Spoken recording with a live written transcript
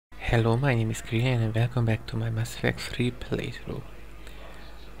Hello, my name is Creelien and welcome back to my Mass Effect 3 playthrough.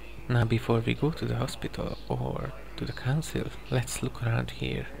 Now before we go to the hospital or to the council, let's look around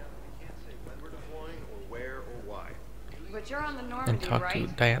here But you're on the Normandy, and talk right?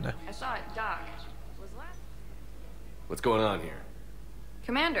 to Diana. I saw it dock. What's going on here?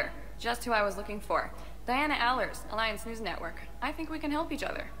 Commander, just who I was looking for. Diana Allers, Alliance News Network. I think we can help each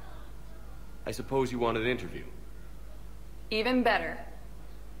other. I suppose you wanted an interview. Even better.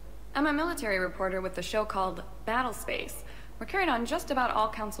 I'm a military reporter with the show called Battle Space. We're carried on just about all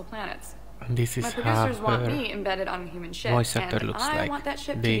Council planets. And this is My how producers want her me embedded on a human ship, voice actor and looks I like. want that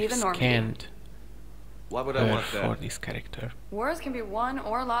ship to They be the Normandy. scanned Why would I her want for that? this character. Wars can be won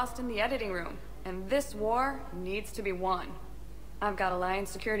or lost in the editing room, and this war needs to be won. I've got Alliance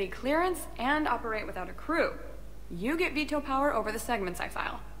security clearance and operate without a crew. You get veto power over the segments I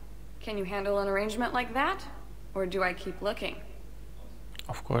file. Can you handle an arrangement like that? Or do I keep looking?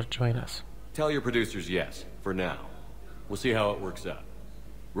 Of course, join us. Tell your producers yes, for now. We'll see how it works out.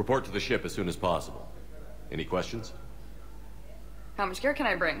 Report to the ship as soon as possible. Any questions? How much gear can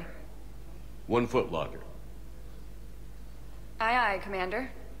I bring? 1 foot longer. Aye, aye, Commander.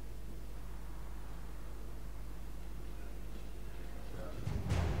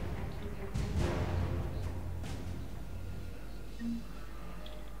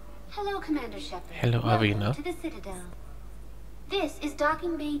 Hello, Commander Shepard. Hello, Welcome Avina. to the Citadel. This is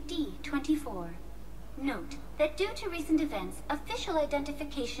Docking Bay D-24. Note that due to recent events, official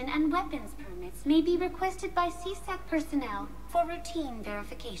identification and weapons permits may be requested by CSEC personnel for routine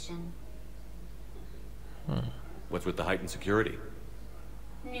verification. What's with the heightened security?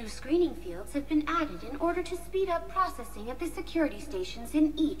 New screening fields have been added in order to speed up processing at the security stations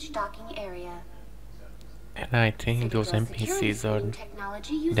in each docking area. And I think those Citadel's security NPCs are screening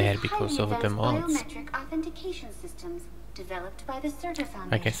technology uses there because highly of the advanced mods. biometric authentication systems developed by the Certa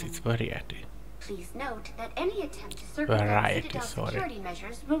Foundation. I guess it's variety. Please note that any attempt to circumvent Variety, Citadel sorry. security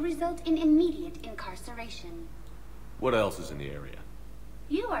measures will result in immediate incarceration. What else is in the area?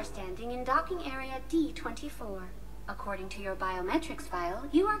 You are standing in docking area D-24. According to your biometrics file,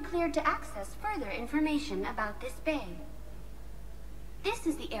 you are cleared to access further information about this bay. This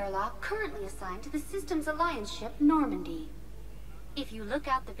is the airlock currently assigned to the Systems Alliance ship Normandy. If you look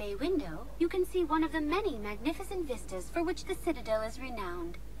out the bay window, you can see one of the many magnificent vistas for which the Citadel is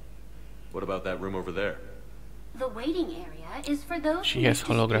renowned. What about that room over there? The waiting area is for those She who has wish to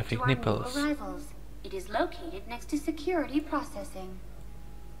speak holographic to our new nipples. arrivals. It is located next to security processing.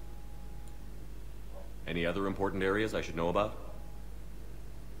 Any other important areas I should know about?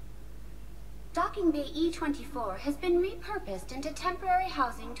 Docking Bay E-24 has been repurposed into temporary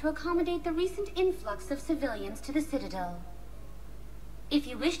housing to accommodate the recent influx of civilians to the Citadel. If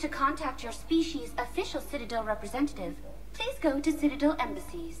you wish to contact your species' official Citadel representative, please go to Citadel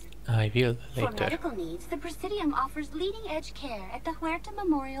embassies. I will For later. medical needs, the Presidium offers leading-edge care at the Huerta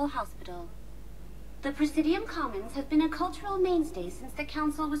Memorial Hospital. The Presidium Commons have been a cultural mainstay since the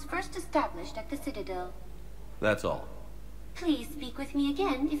Council was first established at the Citadel. That's all. Please speak with me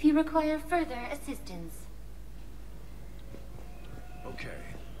again if you require further assistance. Okay.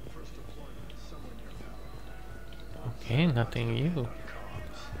 First deployment is somewhere near power. Okay, nothing new.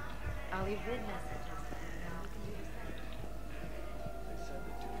 I'll leave grid messages. They said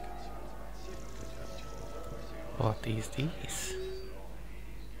that due to concerns about signal congestion, What is this?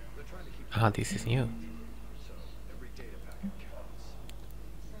 they're trying to keep Ah, this is new. so every data packet counts.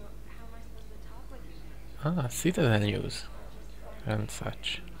 So, how am I supposed to talk with you? Ah, Citadel news and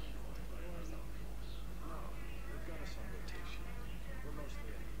such. They've got us on rotation. We're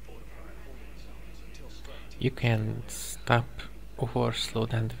mostly in fortified holding zones until Spectre. You can stop or slow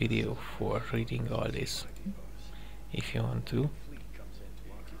down the video for reading all this if you want to. Fleet comes in to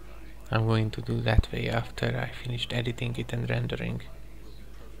occupy. I'm going to do that way after I finished editing it and rendering. We'll be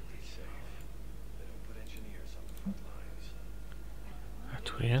perfectly safe. They don't put engineers on the front lines.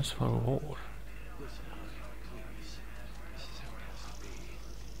 Appearance for war. Listen, please. This is how it has to be.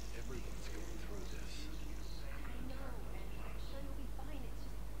 Everyone's going through this. I know, and I'm sure you'll be fine. It's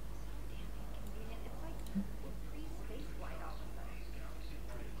just so damn inconvenient. It's like we're pre-space flight all of a sudden.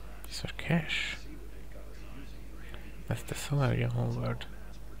 These are cash. See what they've got us using. That's the Solarian homeworld.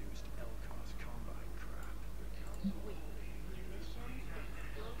 Mass-produced LCOS combine crap.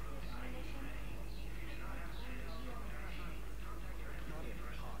 Not in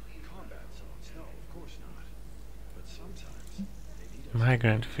hot combat zones, no, of course not. But sometimes they need us.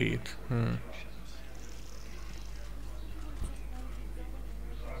 Migrant feed. Sorry,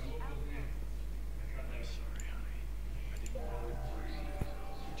 honey. I didn't want to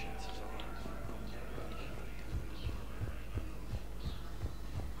breathe. Chances are.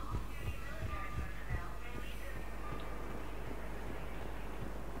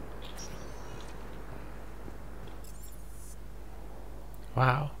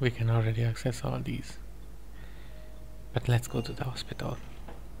 Wow, we can already access all these. But let's go to the hospital.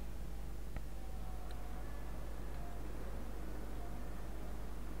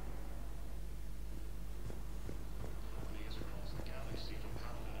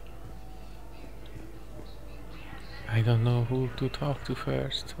 I don't know who to talk to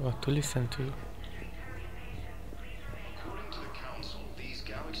first, what to listen to. According to the Council, these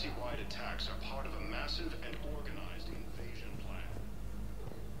galaxy-wide attacks are part of a massive and organized invasion plan.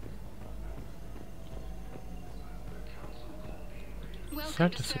 Welcome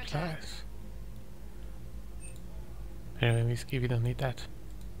Start to the Citadel. supplies. Here, whiskey, we don't need that.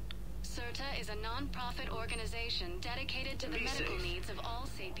 CERTA is a non-profit organization dedicated to the medical needs of all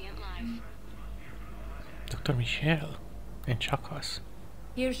sapient life. Dr. Michelle and Chakos.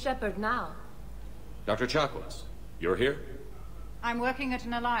 Here's Shepard now. Dr. Chakwas, you're here? I'm working at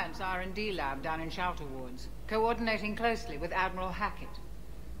an Alliance R&D lab down in Shelter Wards, coordinating closely with Admiral Hackett.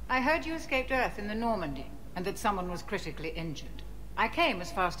 I heard you escaped Earth in the Normandy, and that someone was critically injured. I came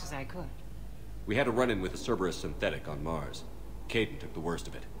as fast as I could. We had a run-in with a Cerberus synthetic on Mars. Caden took the worst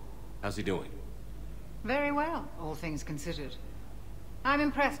of it. How's he doing? Very well, all things considered. I'm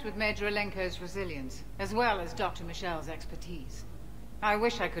impressed with Major Alenko's resilience, as well as Dr. Michelle's expertise. I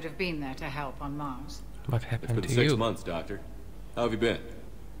wish I could have been there to help on Mars. What It's happened been to 6 you? months, Doctor. How have you been?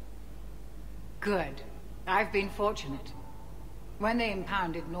 Good. I've been fortunate. When they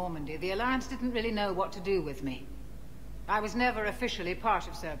impounded Normandy, the Alliance didn't really know what to do with me. I was never officially part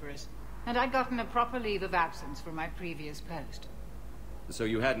of Cerberus, and I'd gotten a proper leave of absence from my previous post. So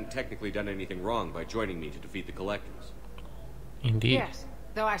you hadn't technically done anything wrong by joining me to defeat the Collectors? Indeed. Yes,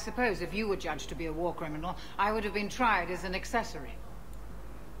 though I suppose if you were judged to be a war criminal, I would have been tried as an accessory.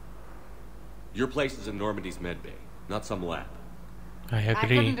 Your place is in Normandy's medbay, not some lab. I I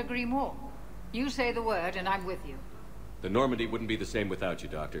agree. couldn't agree more. You say the word and I'm with you. The Normandy wouldn't be the same without you,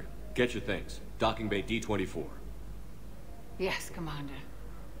 Doctor. Get your things. Docking bay D-24. Yes, Commander.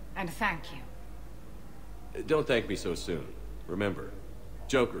 And thank you. Don't thank me so soon. Remember,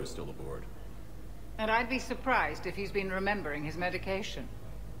 Joker is still aboard. And I'd be surprised if he's been remembering his medication.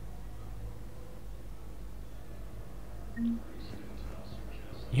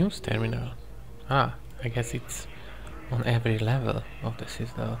 News terminal. Ah, I guess it's on every level of the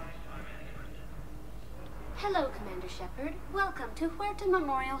Citadel. Hello, Commander Shepard. Welcome to Huerta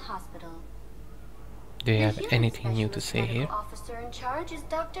Memorial Hospital. Do you The have human anything new to specialist say medical here? officer in charge is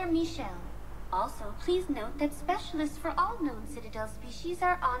Dr. Michelle. Also, please note that specialists for all known Citadel species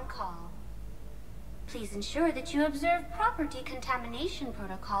are on call. Please ensure that you observe proper decontamination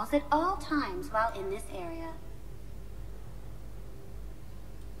protocols at all times while in this area.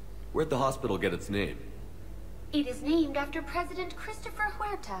 Where'd the hospital get its name? It is named after President Christopher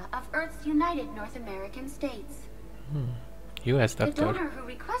Huerta of Earth's United North American States. US The doctor. donor who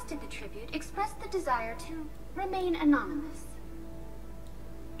requested the tribute expressed the desire to remain anonymous.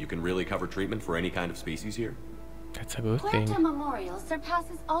 You can really cover treatment for any kind of species here? That's a good Huerta thing. Memorial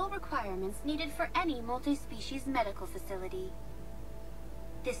surpasses all requirements needed for any multi-species medical facility.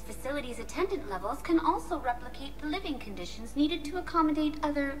 This facility's attendant levels can also replicate the living conditions needed to accommodate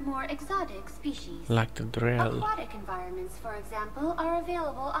other, more exotic species. Like the drill. Aquatic environments, for example, are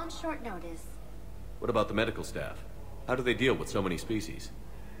available on short notice. What about the medical staff? How do they deal with so many species?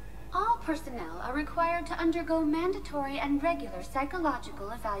 All personnel are required to undergo mandatory and regular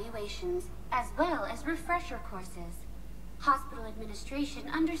psychological evaluations, as well as refresher courses. Hospital administration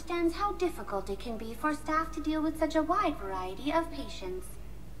understands how difficult it can be for staff to deal with such a wide variety of patients.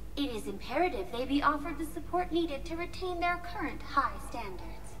 It is imperative they be offered the support needed to retain their current high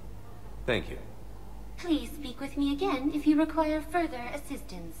standards. Thank you. Please speak with me again if you require further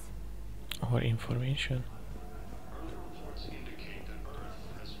assistance. Or information. Early reports indicate that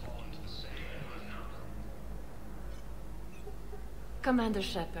Earth has fallen to the same end. Commander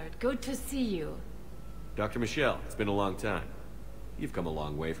Shepard, good to see you. Dr. Michelle, it's been a long time. You've come a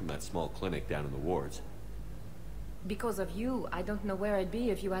long way from that small clinic down in the wards. Because of you, I don't know where I'd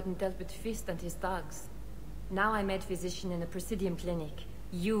be if you hadn't dealt with Fist and his thugs. Now I'm head physician in a Presidium clinic.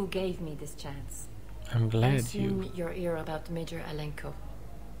 You gave me this chance. I'm And glad soon you... you'll hear about Major Alenko.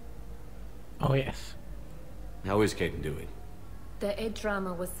 Oh yes. How is Caden doing? The head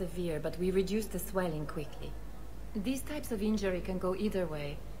trauma was severe, but we reduced the swelling quickly. These types of injury can go either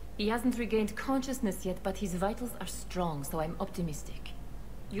way. He hasn't regained consciousness yet, but his vitals are strong, so I'm optimistic.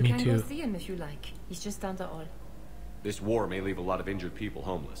 You Me can go too. see him if you like. He's just down the hall. This war may leave a lot of injured people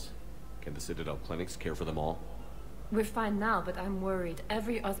homeless. Can the Citadel clinics care for them all? We're fine now, but I'm worried.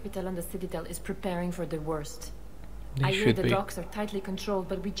 Every hospital on the Citadel is preparing for the worst. They I hear should the be. docks are tightly controlled,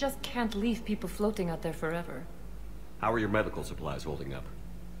 but we just can't leave people floating out there forever. How are your medical supplies holding up?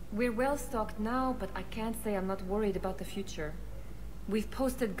 We're well stocked now, but I can't say I'm not worried about the future. We've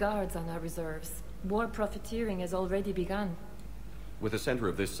posted guards on our reserves. War profiteering has already begun. With a center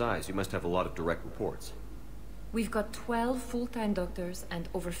of this size, you must have a lot of direct reports. We've got 12 full-time doctors and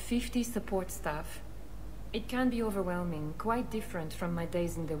over 50 support staff. It can be overwhelming, quite different from my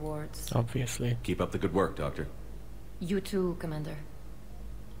days in the wards. Obviously. Keep up the good work, Doctor. You too, Commander.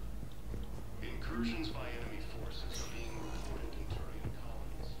 Incursions by enemy forces are being reported in Turian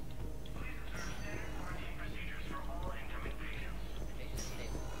colonies. Please observe standard quarantine procedures for all incoming patients.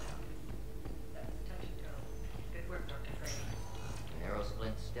 Touch and go. Good work, Dr. Frey.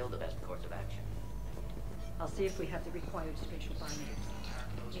 Aerosplint's still the best course of action. I'll see if we have the required spatial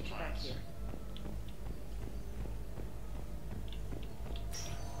biometers. Meet you back here.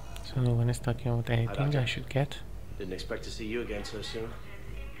 So no one is talking about anything I should get. Didn't expect to see you again so soon. Well,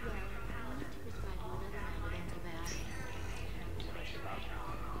 I'll need to prescribe you another round of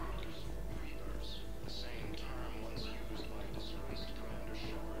antibiotics. The same term once used by disgraced Commander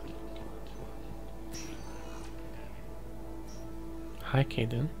Shepard. Hi,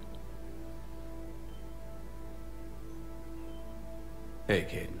 Caden. Hey,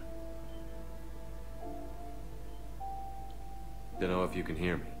 Caden. Dunno if you can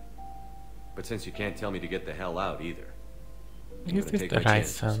hear me. But since you can't tell me to get the hell out either, I'm Is gonna this take the my right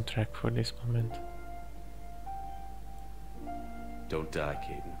chances. soundtrack for this moment? Don't die,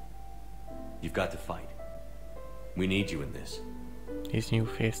 Caden. You've got to fight. We need you in this. His new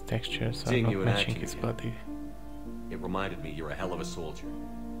face textures are Seeing not you in matching action his again. body. It reminded me you're a hell of a soldier.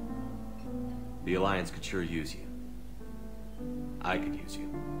 The Alliance could sure use you. I could use you.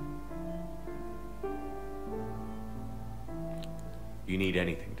 You need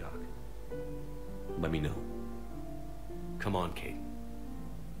anything, Doc. Let me know. Come on, Kate.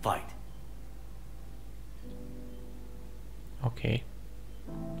 Fight. Okay.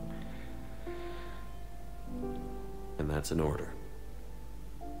 And that's an order.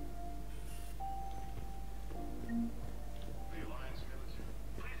 The Alliance military.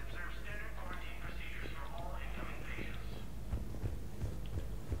 Please observe standard quarantine procedures for all incoming patients.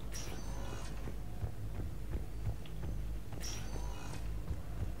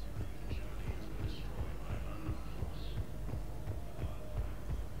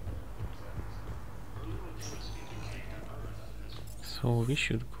 So we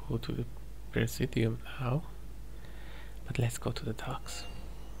should go to the Presidium now. But let's go to the docks.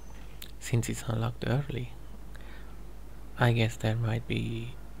 Since it's unlocked early, I guess there might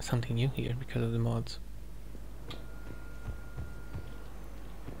be something new here because of the mods.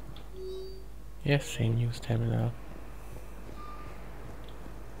 Yes, same news terminal.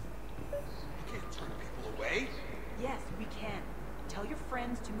 You can't turn people away. Yes, we can. Tell your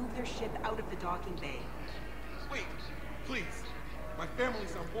friends to move their ship out of the docking bay. Wait, please. My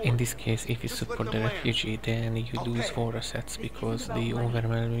family's on board. In this case, if you Just support let the them land. refugee, then you lose 4 assets because the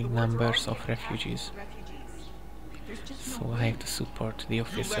overwhelming numbers of refugees. So I have to support the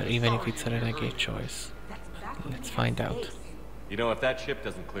officer, even if it's a renegade choice. Let's find out. You know, if that ship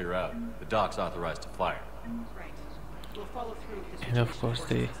doesn't clear out, the dock's authorized to fire. Right. We'll follow through with this And of course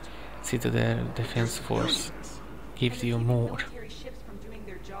the Citadel Defense Force gives you more. military ships from doing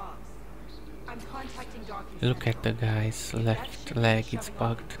their jobs. I'm contacting docking Look at the guy's left leg, it's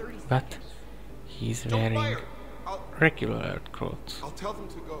bugged, but he's Don't wearing fire. regular clothes. I'll tell them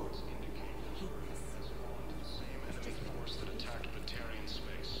to go.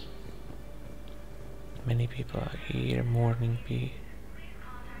 Many people are here mourning me.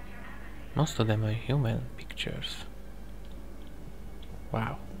 Most of them are human pictures.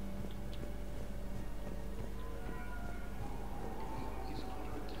 Wow.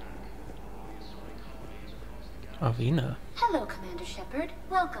 Avina. Hello, Commander Shepard.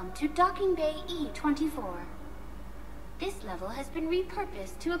 Welcome to Docking Bay E-24. This level has been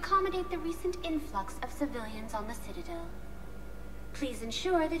repurposed to accommodate the recent influx of civilians on the Citadel. Please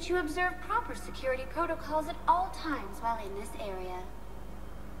ensure that you observe proper security protocols at all times while in this area.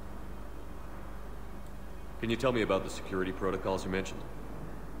 Can you tell me about the security protocols you mentioned?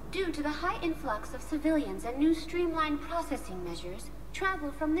 Due to the high influx of civilians and new streamlined processing measures,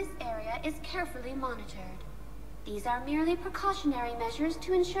 travel from this area is carefully monitored. These are merely precautionary measures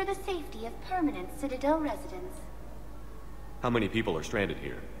to ensure the safety of permanent Citadel residents. How many people are stranded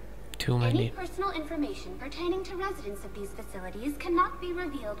here? Too Any many. personal information pertaining to residents of these facilities cannot be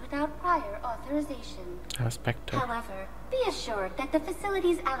revealed without prior authorization. Spectre. However, be assured that the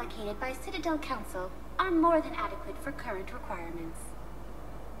facilities allocated by Citadel Council are more than adequate for current requirements.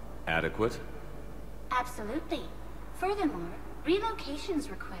 Adequate? Absolutely. Furthermore, relocations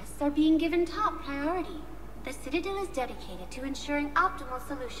requests are being given top priority. The Citadel is dedicated to ensuring optimal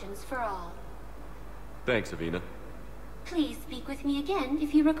solutions for all. Thanks, Avina. Please speak with me again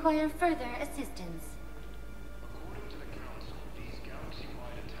if you require further assistance.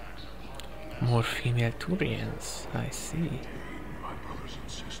 More female Turians, I see.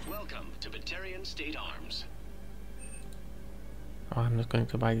 Welcome to Batarian State Arms. Oh, I'm not going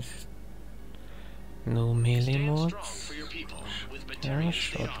to buy this. No melee mods.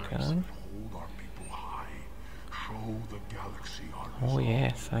 Shotgun. Oh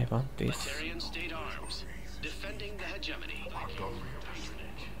yes, I want this. Batarian State Arms. Defending the hegemony.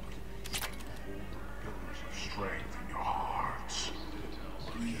 Strength in your hearts.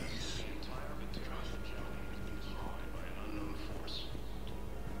 Please.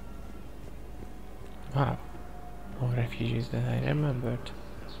 Wow. More refugees than I remembered.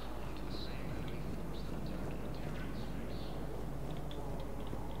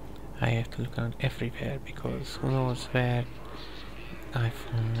 I have to look around everywhere because who knows where I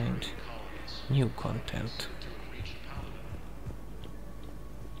find new content.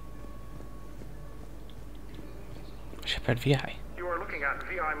 Shepard VI. You are looking at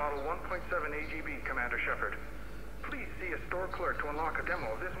VI model 1.7 AGB, Commander Shepard. Please see a store clerk to unlock a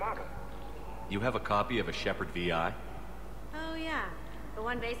demo of this model. You have a copy of a Shepard VI? Oh yeah, the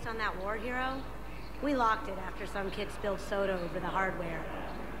one based on that war hero? We locked it after some kid spilled soda over the hardware.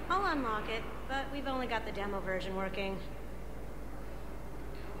 I'll unlock it, but we've only got the demo version working.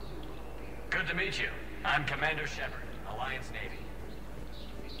 Good to meet you. I'm Commander Shepard, Alliance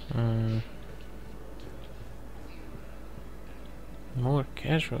Navy. More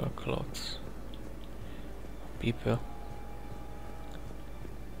casual clothes. People.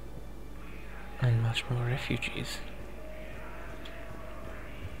 And much more refugees.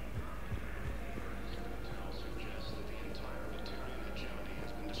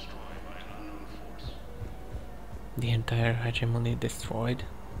 The entire hegemony destroyed.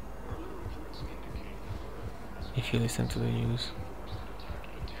 If you listen to the news.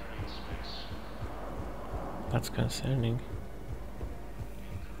 That's concerning.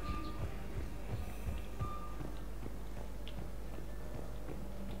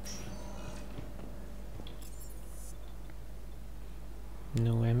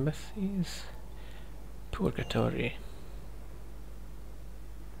 No embassies. Purgatory.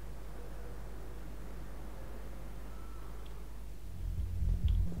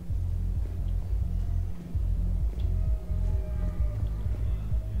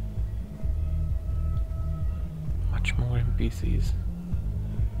 Much more NPCs.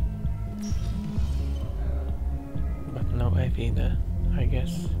 But no Avina, I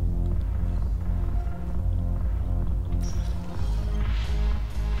guess.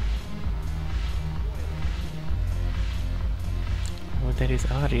 Oh, there is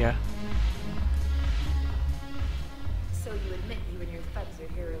Arya. So you admit you and your thugs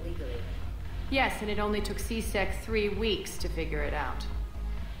are here illegally? Yes, and it only took C-Sec 3 weeks to figure it out.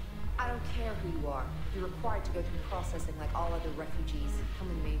 I don't care who you are. You're required to go through processing like all other refugees. Come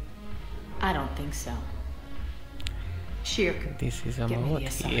with me. I don't think so. Shirk, this is a get me mod the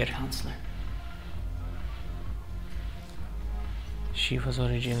assigned here. counselor. She was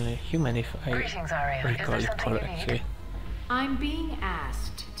originally human, if I recall it correctly. I'm being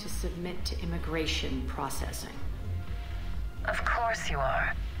asked to submit to immigration processing. Of course you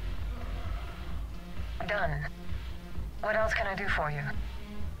are. Done. What else can I do for you?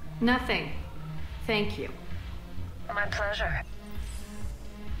 Nothing. Thank you. My pleasure.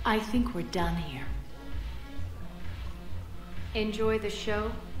 I think we're done here. Enjoy the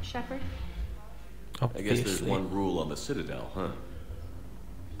show, Shepard? I guess there's one rule on the Citadel, huh?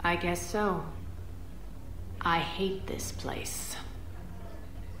 I guess so. I hate this place.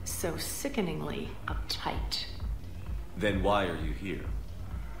 So sickeningly uptight. Then why are you here?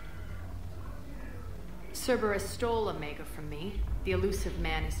 Cerberus stole Omega from me. The elusive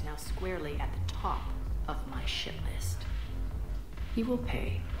man is now squarely at the top of my shit list. He will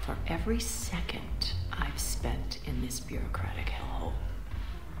pay for every second I've spent in this bureaucratic hellhole.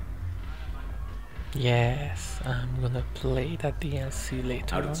 Yes, I'm gonna play that DLC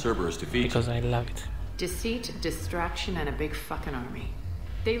later. How did Cerberus defeat you? Because I love it. Deceit, distraction, and a big fucking army.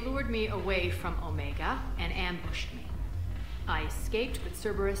 They lured me away from Omega and ambushed me. I escaped, but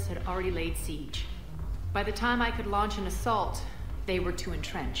Cerberus had already laid siege. By the time I could launch an assault, they were too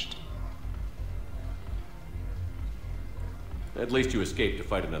entrenched. At least you escaped to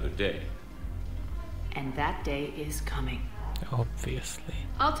fight another day. And that day is coming. Obviously.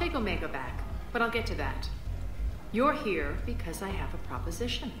 I'll take Omega back, but I'll get to that. You're here because I have a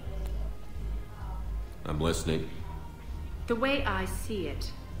proposition. I'm listening. The way I see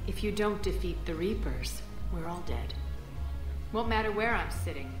it, if you don't defeat the Reapers, we're all dead. Won't matter where I'm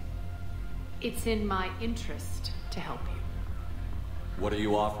sitting. It's in my interest to help you. What are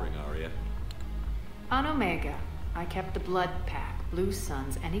you offering, Aria? On Omega, I kept the Blood Pack, Blue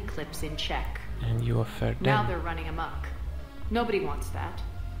Suns, and Eclipse in check. And you offered them. Now they're running amok. Nobody wants that.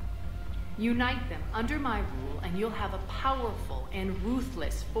 Unite them under my rule, and you'll have a powerful and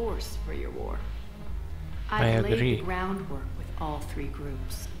ruthless force for your war. I I've laid agree. the groundwork with all three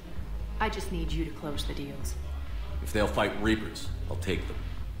groups. I just need you to close the deals. If they'll fight Reapers, I'll take them.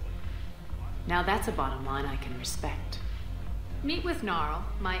 Now that's a bottom line I can respect. Meet with Gnarl,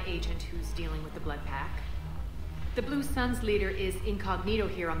 my agent who's dealing with the Blood Pack. The Blue Suns leader is incognito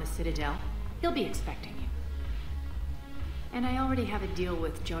here on the Citadel. He'll be expecting you. And I already have a deal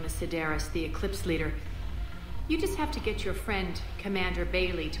with Jonas Sidaris, the Eclipse leader. You just have to get your friend, Commander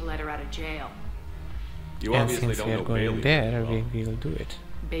Bailey, to let her out of jail. You And obviously since don't we are know going Bailey there, very we will do it.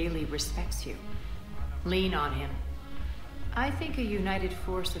 Bailey respects you. Lean on him. I think a united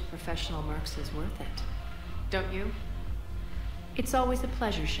force of professional mercs is worth it. Don't you? It's always a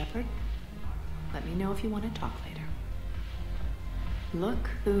pleasure, Shepard. Let me know if you want to talk later. Look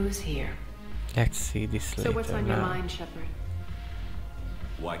who's here. Let's see this later. So what's on now. your mind, Shepard?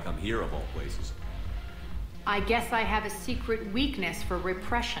 Why come here of all places? I guess I have a secret weakness for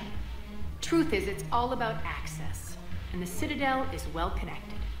repression. Truth is, it's all about access. And the Citadel is well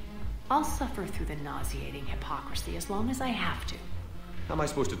connected. I'll suffer through the nauseating hypocrisy as long as I have to. How am I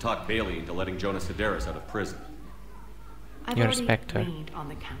supposed to talk Bailey into letting Jonas Sidaris out of prison? I've You're already Spectre. leaned on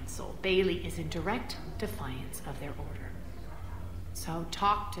the council. Bailey is in direct defiance of their order. So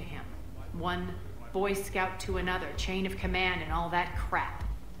talk to him. One Boy Scout to another, chain of command and all that crap.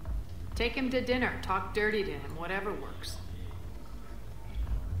 Take him to dinner, talk dirty to him, whatever works.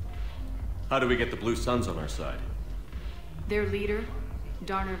 How do we get the Blue Suns on our side? Their leader,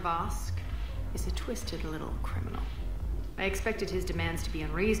 Darner Vosk, is a twisted little criminal. I expected his demands to be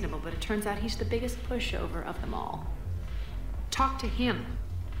unreasonable, but it turns out he's the biggest pushover of them all. Talk to him.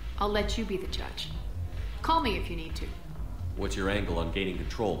 I'll let you be the judge. Call me if you need to. What's your angle on gaining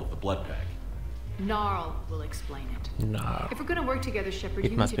control of the Blood Pack? Gnarl will explain it. No. If we're gonna work together, Shepard,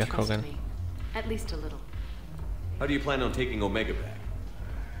 It you must need be to a trust Krogan. me. At least a little. How do you plan on taking Omega back?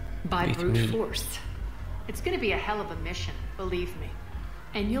 By Beat brute me. force. It's gonna be a hell of a mission, believe me.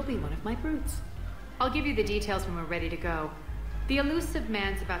 And you'll be one of my brutes. I'll give you the details when we're ready to go. The elusive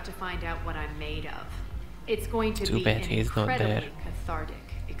man's about to find out what I'm made of. It's going to Too be bad an he's not incredibly there. cathartic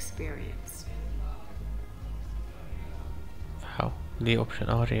experience. How? The option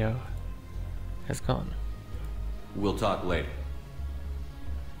Aria has gone. We'll talk later.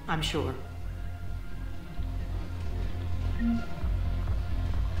 I'm sure.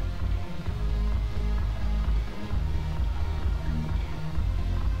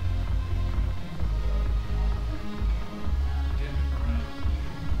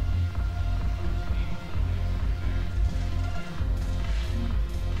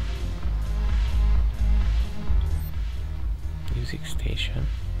 Music station.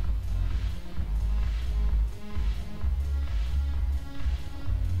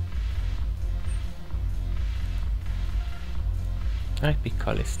 I'd be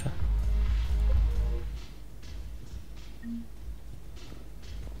Callista.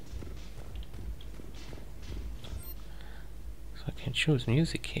 So I can choose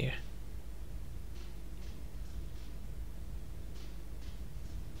music here.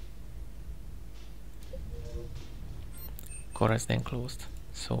 Chorus then closed,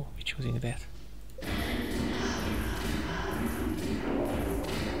 so we're choosing that.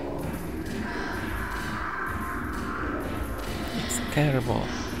 It's terrible.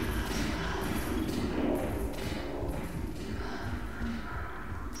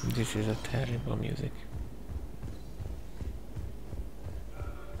 This is a terrible music.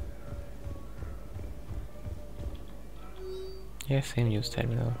 Yeah, same news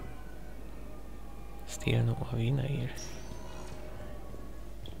terminal. Still no Avina here.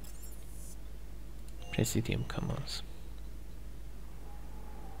 Presidium commands.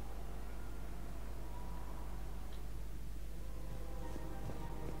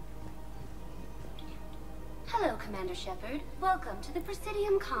 Hello, Commander Shepard. Welcome to the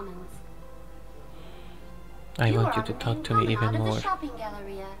Presidium Commons. I want are you to on the talk main to me even promenade of more. the shopping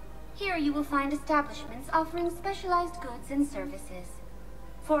galleria. Here you will find establishments offering specialized goods and services.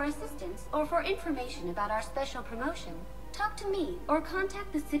 For assistance or for information about our special promotion, talk to me or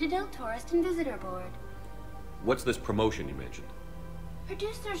contact the Citadel Tourist and Visitor Board. What's this promotion you mentioned?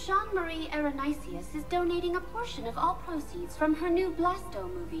 Producer Jean-Marie Aronisius is donating a portion of all proceeds from her new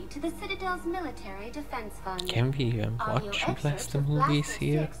Blasto movie to the Citadel's Military Defense Fund. Can we watch Blasto movies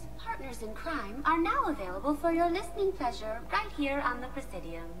here? Partners in Crime are now available for your listening pleasure right here on the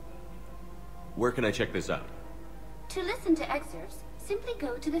Presidium. Where can I check this out? To listen to excerpts, simply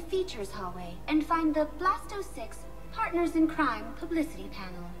go to the features hallway and find the Blasto 6 Partners in Crime publicity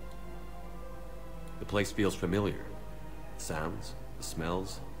panel. The place feels familiar. The sounds, the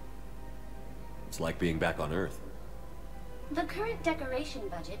smells. It's like being back on Earth. The current decoration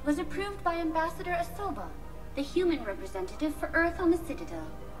budget was approved by Ambassador Asoba, the human representative for Earth on the Citadel.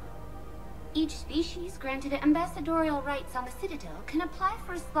 Each species granted ambassadorial rights on the Citadel can apply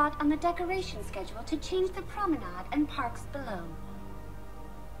for a slot on the decoration schedule to change the promenade and parks below.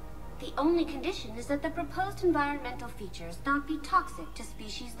 The only condition is that the proposed environmental features not be toxic to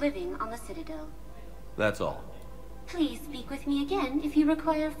species living on the Citadel. That's all. Please speak with me again if you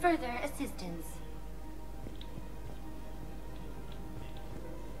require further assistance.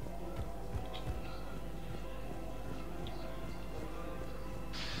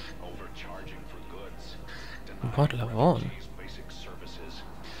 Overcharging for goods. What Lavon? Basic services.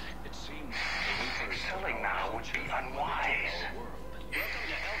 It seems selling now would be unwise.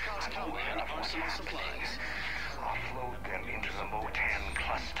 Arsenal supplies. Offload them into the Mo-10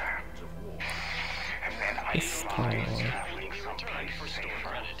 cluster. And then I It's traveling someplace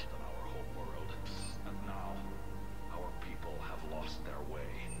safer. And now, our people have lost their way.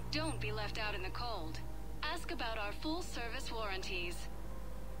 Don't be left out in the cold. Ask about our full service warranties.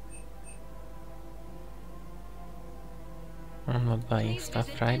 I'm not buying stuff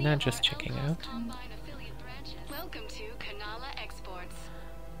right now, just checking out. Welcome to Kanala Exports.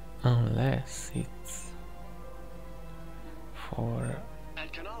 Unless it's for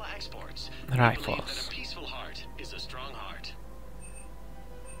At Kanala Exports, rifles. we believe that a peaceful heart is a strong heart.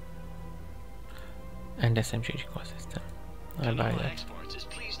 And SMG ecosystem. I buy Kanala that. Exports is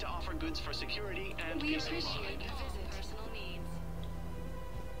pleased to offer goods for security and We peace of appreciate mind. your visit. Personal needs.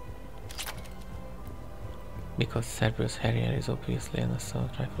 Because Cerberus Harrier is obviously an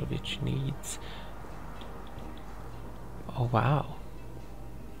assault rifle which needs... Oh wow!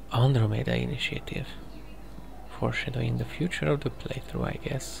 Andromeda initiative. Foreshadowing the future of the playthrough, I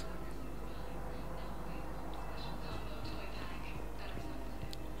guess.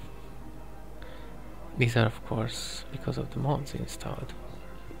 These are of course because of the mods installed.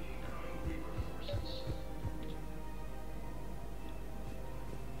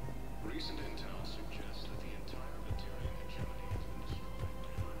 Recent intel suggests that the entire Batarian hegemony has been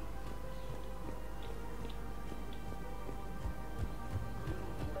destroyed.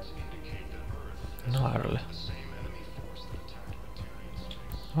 Reports indicate that Earth Gnarl. the same enemy force that attacked Batarian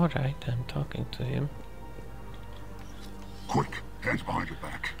space. Alright, I'm talking to him. Quick, hands behind your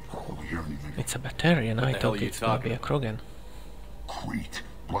back. Do we hear anything? It's a Batarian, What I the hell thought are you it's gonna be talking a Krogan. Crete,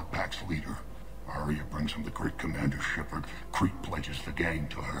 Bloodpack's leader. Arya brings him the great Commander Shepard. Crete pledges the gang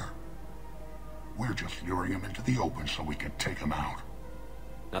to her. We're just luring him into the open so we can take him out.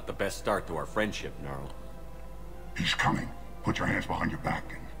 Not the best start to our friendship, Gnarl. He's coming. Put your hands behind your back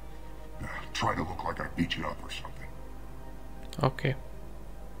and try to look like I beat you up or something. Okay.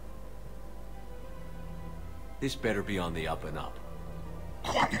 This better be on the up and up.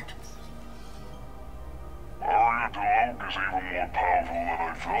 Quiet. Arya DeLoach is even more powerful than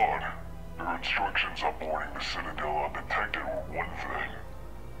I thought. Her instructions on boarding the Citadel undetected were one thing.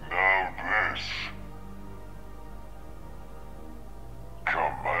 Now this.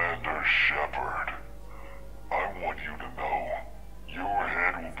 Commander Shepard, I want you to know, your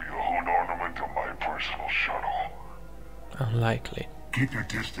head will be a hood ornament to my personal shuttle. Unlikely. Keep your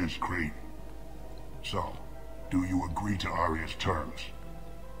distance, Crete. So, do you agree to Arya's terms?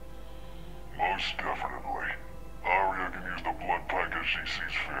 Most definitely. Arya can use the blood pack as she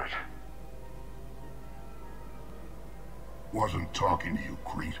sees fit. Wasn't talking to you,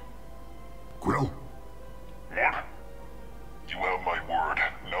 Crete. Grill? What? You have my word.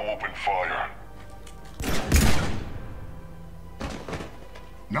 Now open fire.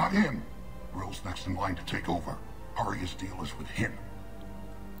 Not him. Grill's next in line to take over. Arya's deal is with him.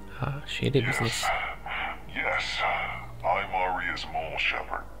 Ah, shady business. Yes. I'm Arya's mole,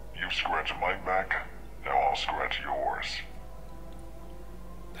 Shepard. You scratch my back, now I'll scratch yours.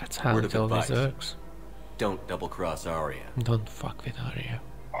 That's how Word it of always advice. works. Don't double-cross Arya. Don't fuck with Arya.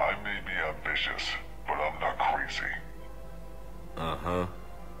 I may be ambitious, but I'm not crazy. Uh-huh.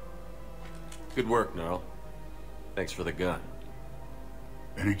 Good work, Gnarl. Thanks for the gun.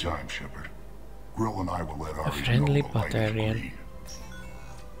 Anytime, Shepard. Grill and I will let A Arya friendly know the latest Batarian. lead.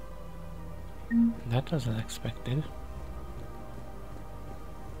 That was unexpected.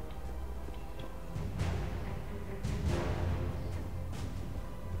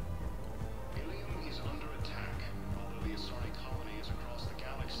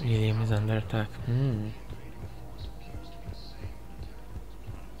 Creelien is under attack.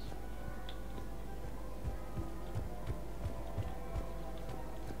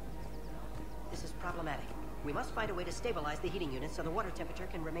 This is problematic. We must find a way to stabilize the heating unit so the water temperature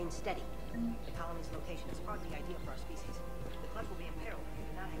can remain steady. The colony's location is hardly ideal for our species. The clutch will be imperiled if we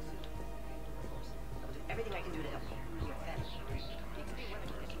do not have suitable. Of course, I will do everything I can do to help you. Your fed. The extreme weather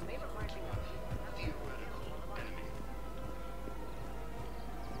conditions may require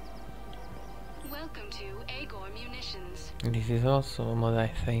Welcome to Agor Munitions. This is also a mod, I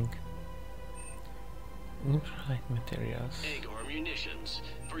think. Right materials. Agor Munitions,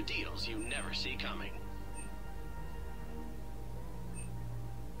 for deals you never see coming.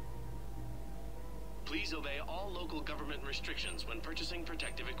 Please obey all local government restrictions when purchasing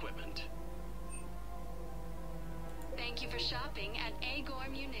protective equipment. Thank you for shopping at Agor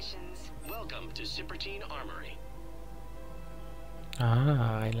Munitions. Welcome to Cipertine Armory.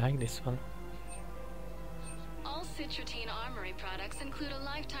 Ah, I like this one. All Citrotine Armory products include a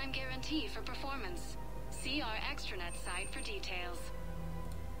lifetime guarantee for performance. See our extranet site for details.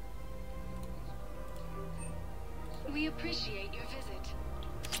 We appreciate your visit.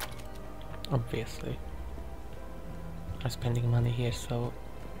 Obviously. I'm spending money here, so...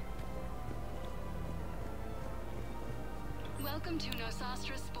 Welcome to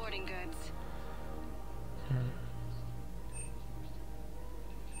Nosastra Sporting Goods.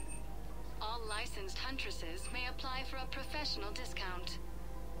 All licensed huntresses may apply for a professional discount.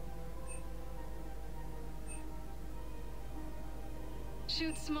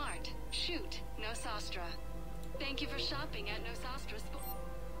 Shoot smart. Shoot Nosastra. Thank you for shopping at Nosastra Sport.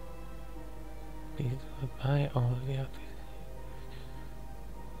 Please buy all the outfits.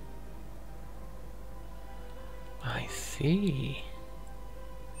 I see.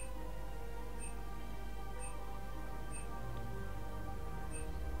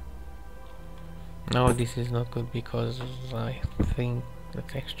 No, this is not good because I think the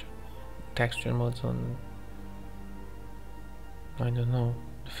texture modes on, I don't know,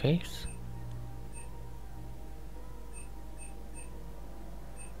 the face.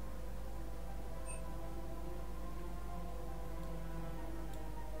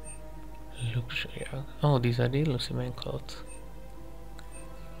 Luxury. Oh, these are the Luciman clothes.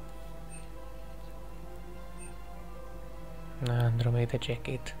 Andromeda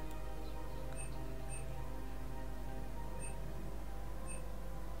jacket.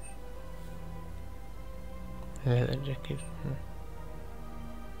 Leather jacket.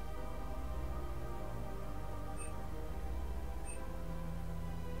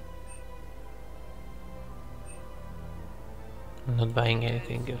 I'm not buying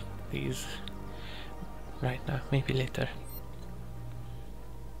anything of these right now, maybe later.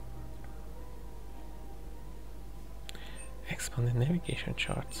 Expanded navigation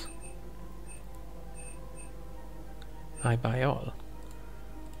charts. I buy all.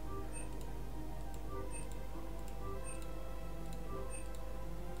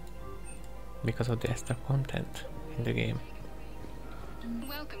 Because of the extra content in the game.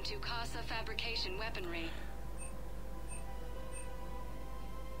 Welcome to Casa Fabrication Weaponry.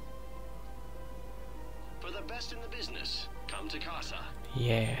 For the best in the business, come to Casa.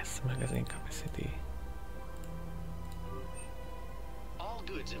 Yes, magazine capacity. All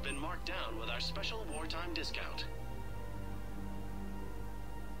goods have been marked down with our special wartime discount.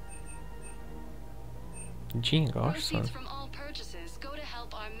 Gene Garson. Proceeds from all purchases go to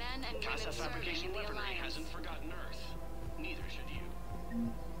help our men and women serving in the Alliance. Hasn't forgotten Earth. Neither should you.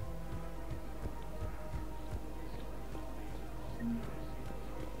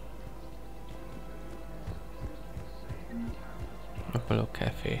 Apollo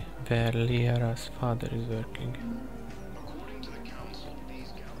Cafe, where Liara's father is working. According to the Council, these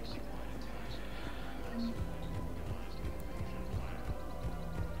galaxy-wide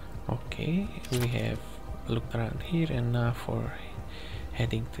Okay, we have looked around here and now for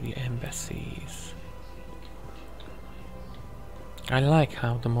heading to the embassies. I like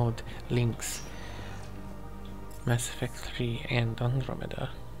how the mod links Mass Effect 3 and Andromeda.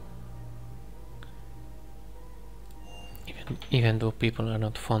 Even though people are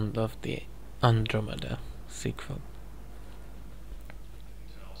not fond of the Andromeda sequel.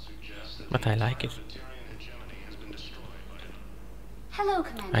 But I like it. Hello,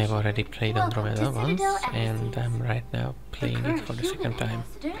 Commander. I've already played Andromeda once, Citadel and I'm right now playing it for the second time.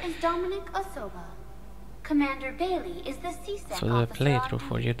 Ambassador is Dominic Osoba. Commander Bailey is the CSEC So the officer playthrough on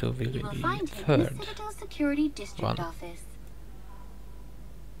for duty. YouTube will be You will the find him in third the Citadel Security District one. Office.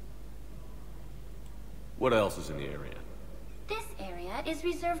 What else is in the area? This area is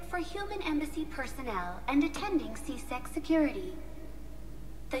reserved for human embassy personnel and attending CSEC security.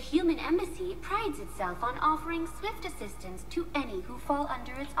 The human embassy prides itself on offering swift assistance to any who fall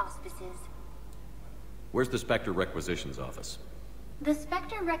under its auspices. Where's the Spectre Requisitions office? The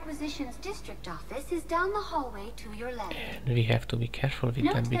Spectre Requisitions District Office is down the hallway to your left. And we have to be careful with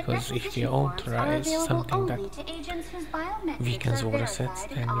that, because if we authorize something that weakens our assets,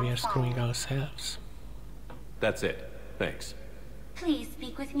 then we are screwing ourselves. That's it. Thanks. Please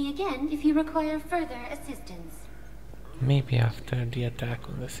speak with me again if you require further assistance. Maybe after the attack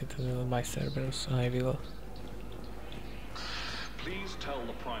on the Citadel by Cerberus, I will. Please tell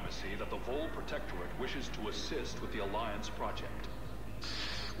the Primacy that the Vol Protectorate wishes to assist with the Alliance project.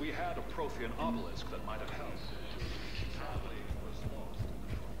 We had a Prothean obelisk that might have helped.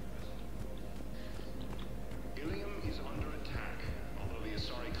 Ilium is under attack. Although the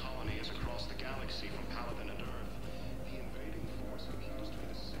Asari colony is across the galaxy from Paladin and Earth, the invading force appears to be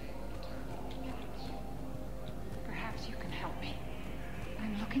the same attack on all planets. Perhaps you can help me.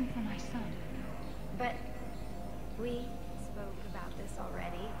 I'm looking for my son. But we spoke about this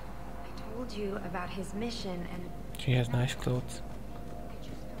already. I told you about his mission and... She has nice clothes.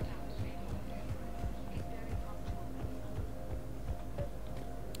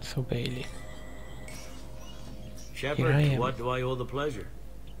 So Bailey. Shepard, what do I owe the pleasure?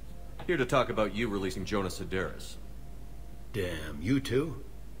 Here to talk about you releasing Jonas Sedaris. Damn, you too?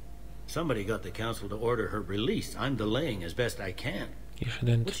 Somebody got the council to order her release. I'm delaying as best I can. You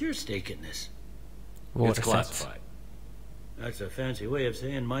shouldn't. What's your stake in this? It's classified. That's a fancy way of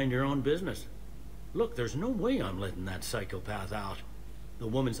saying mind your own business. Look, there's no way I'm letting that psychopath out. The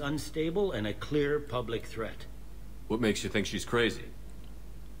woman's unstable and a clear public threat. What makes you think she's crazy?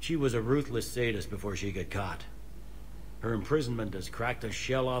 She was a ruthless sadist before she got caught. Her imprisonment has cracked a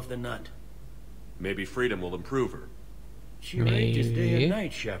shell off the nut. Maybe freedom will improve her. She rages day and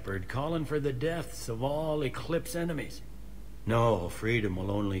night, Shepard, calling for the deaths of all Eclipse enemies. No, freedom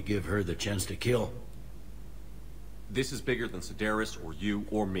will only give her the chance to kill. This is bigger than Sedaris or you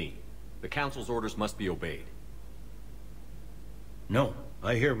or me. The Council's orders must be obeyed. No,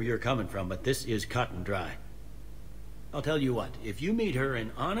 I hear where you're coming from, but this is cut and dry. I'll tell you what, if you meet her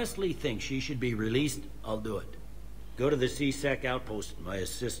and honestly think she should be released, I'll do it. Go to the C-Sec outpost. My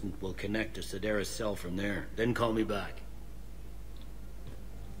assistant will connect to Sedaris' cell from there. Then call me back.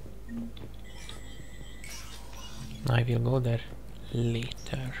 I will go there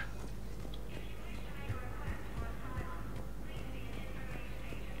later.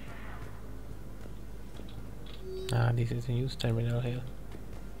 Ah, this is a news terminal here.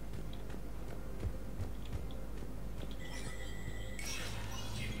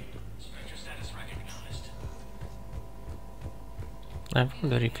 I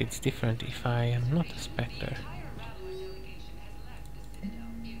wonder if it's different if I am not a Spectre.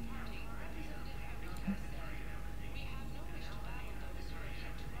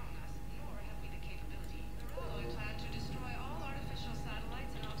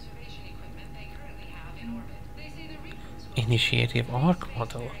 Initiative Ark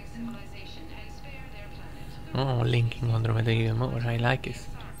model. Oh, linking Andromeda even more. I like it.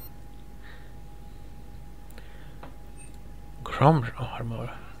 Grommer armor.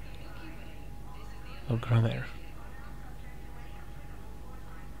 Or Grommer.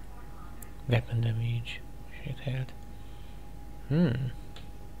 Weapon damage. Shit held.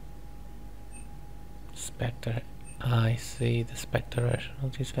 Spectre. I see the Spectre version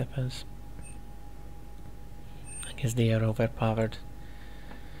of these weapons. I guess they are overpowered.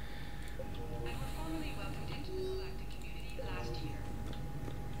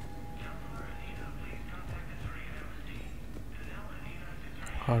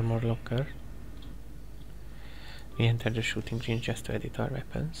 Armor locker. We enter the shooting range just to edit our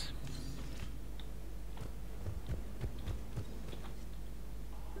weapons.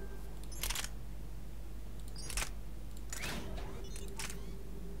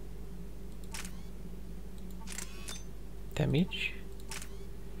 Damage.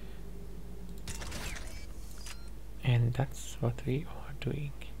 And that's what we are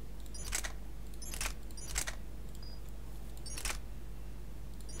doing.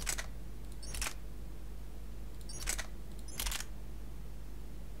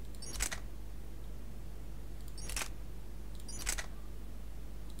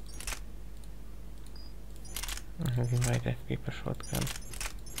 We might have to keep a shotgun.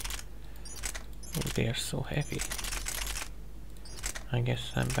 Oh, they are so heavy. I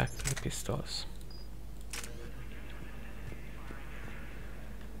guess I'm back to the pistols.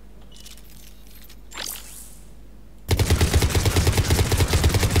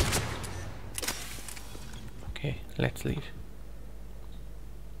 Okay, let's leave.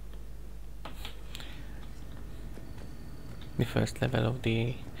 The first level of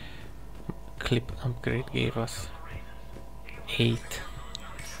the clip upgrade gave us 8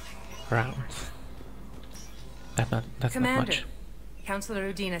 rounds. That's Commander, not much.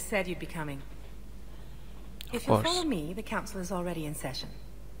 Councillor Udina said you'd be coming. If course. you'll follow me, the council is already in session.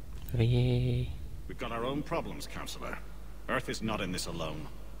 We've got our own problems, Councillor. Earth is not in this alone.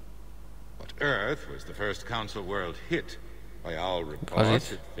 But Earth was the first Council world hit. By all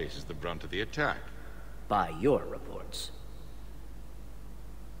reports, it faces the brunt of the attack. By your reports.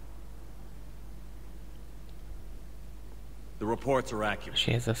 The reports are accurate.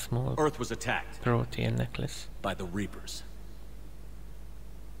 She has a small Earth was attacked protein necklace by the Reapers.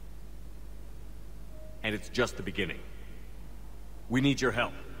 And it's just the beginning. We need your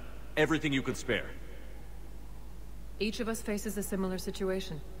help. Everything you can spare. Each of us faces a similar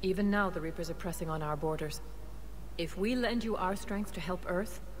situation. Even now, the Reapers are pressing on our borders. If we lend you our strength to help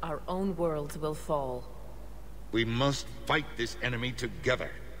Earth, our own worlds will fall. We must fight this enemy together.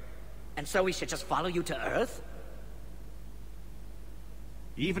 And so we should just follow you to Earth?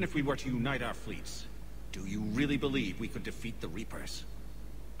 Even if we were to unite our fleets, do you really believe we could defeat the Reapers?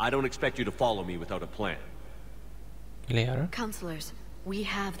 I don't expect you to follow me without a plan. Liara? Counselors, we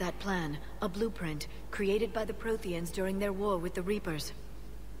have that plan. A blueprint, created by the Protheans during their war with the Reapers.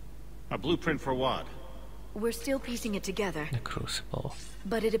 A blueprint for what? We're still piecing it together. The Crucible.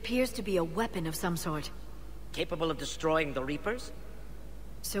 But it appears to be a weapon of some sort. Capable of destroying the Reapers?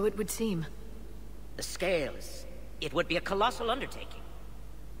 So it would seem. The scale is... it would be a colossal undertaking.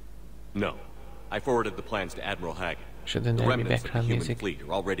 No. I forwarded the plans to Admiral Hagen. Shouldn't the there be remnants of the background human music? fleet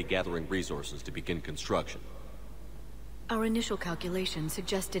are already gathering resources to begin construction. Our initial calculations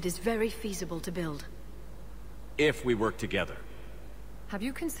suggest it is very feasible to build. If we work together. Have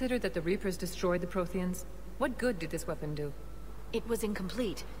you considered that the Reapers destroyed the Protheans? What good did this weapon do? It was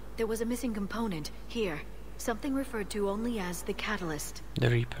incomplete. There was a missing component, here. Something referred to only as the catalyst. The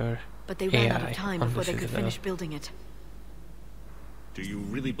Reaper. But they ran out AI of time on before the they could Citadel. finish building it. Do you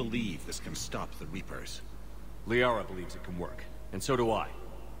really believe this can stop the Reapers? Liara believes it can work, and so do I.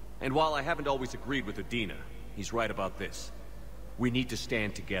 And while I haven't always agreed with Udina, he's right about this. We need to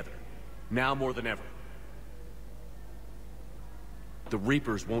stand together. Now more than ever. The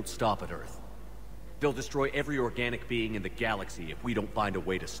Reapers won't stop at Earth. They'll destroy every organic being in the galaxy if we don't find a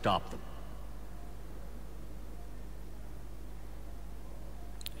way to stop them.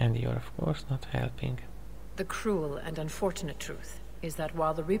 And you're of course not helping. The cruel and unfortunate truth is that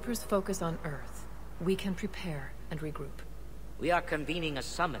while the Reapers focus on Earth, we can prepare and regroup. We are convening a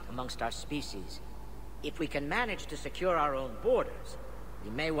summit amongst our species. If we can manage to secure our own borders, we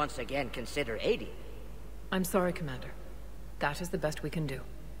may once again consider aiding. I'm sorry, Commander. That is the best we can do.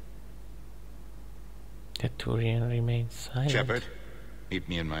 The Turian remains silent. Shepard, meet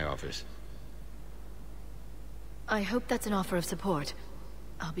me in my office. I hope that's an offer of support.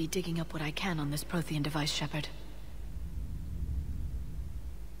 I'll be digging up what I can on this Prothean device, Shepard.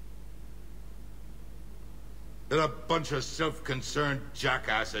 They're a bunch of self-concerned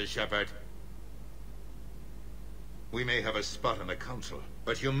jackasses, Shepard. We may have a spot on the Council,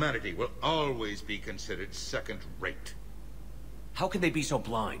 but humanity will always be considered second-rate. How can they be so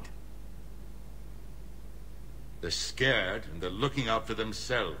blind? They're scared, and they're looking out for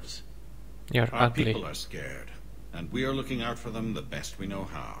themselves. You're Our ugly. people are scared, and we are looking out for them the best we know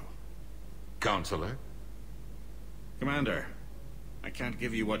how. Counselor? Commander, I can't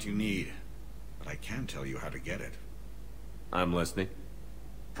give you what you need, but I can tell you how to get it. I'm listening.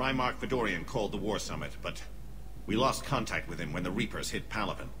 Primarch Fedorian called the War Summit, but we lost contact with him when the Reapers hit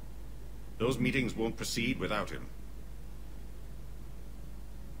Palaven. Those meetings won't proceed without him.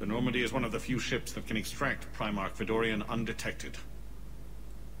 The Normandy is one of the few ships that can extract Primarch Fedorian undetected.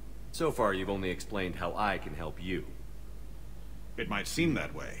 So far, you've only explained how I can help you. It might seem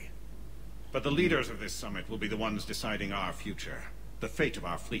that way. But the leaders of this summit will be the ones deciding our future. The fate of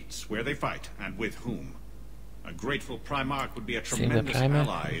our fleets, where they fight, and with whom. A grateful Primarch would be a See, the tremendous Primarch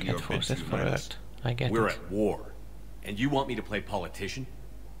ally in can your bid forces to for unite Earth. us. I get We're it. at war. And you want me to play politician?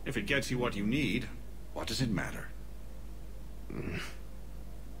 If it gets you what you need, what does it matter?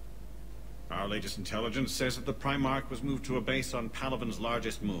 Our latest intelligence says that the Primarch was moved to a base on Palaven's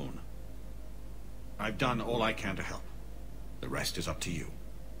largest moon. I've done all I can to help. The rest is up to you.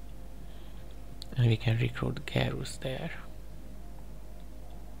 And we can recruit Garus there.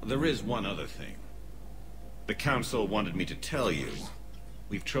 There is one other thing. The Council wanted me to tell you,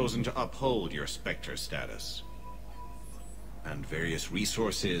 we've chosen to uphold your Spectre status. And various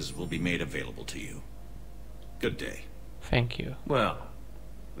resources will be made available to you. Good day. Thank you. Well,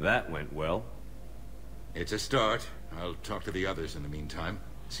 that went well. It's a start. I'll talk to the others in the meantime.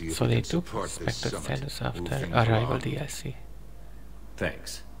 See if So we they can took support this Spectre summit. status Move after things Arrival along. DLC.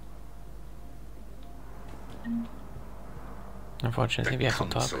 Thanks. Unfortunately, we have to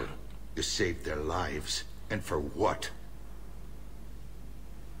talk. You saved their lives. And for what?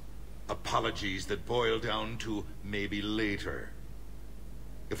 Apologies that boil down to maybe later.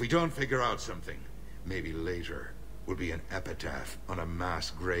 If we don't figure out something, maybe later will be an epitaph on a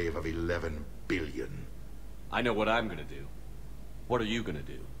mass grave of 11 billion. I know what I'm gonna do. What are you gonna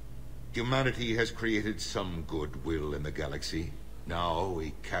do? Humanity has created some goodwill in the galaxy. Now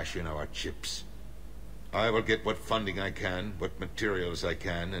we cash in our chips. I will get what funding I can, what materials I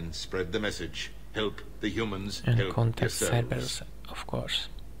can, and spread the message. Help the humans, and help contact yourselves. Cerberus, of course.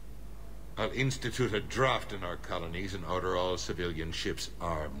 I'll institute a draft in our colonies and order all civilian ships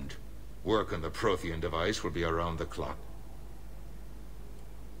armed. Work on the Prothean device will be around the clock.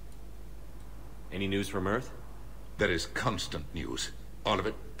 Any news from Earth? There is constant news. All of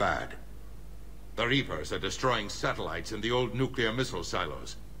it bad. The Reapers are destroying satellites and the old nuclear missile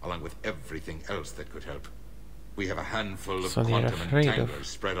silos, along with everything else that could help. We have a handful of quantum entanglers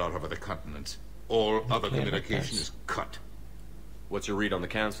spread out over the continents. All other communication is cut. What's your read on the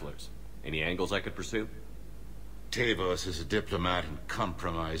counselors? Any angles I could pursue? Tavos is a diplomat and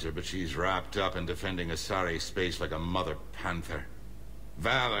compromiser, but she's wrapped up in defending Asari space like a mother panther.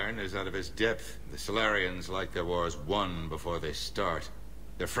 Valern is out of his depth. The Solarians like their wars won before they start.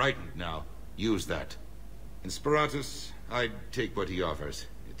 They're frightened now. Use that. In Sparatus, I'd take what he offers.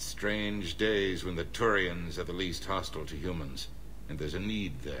 It's strange days when the Turians are the least hostile to humans, and there's a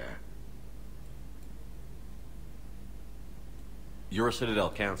need there. You're a Citadel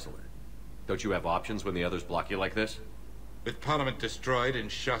counselor. Don't you have options when the others block you like this? With Parliament destroyed and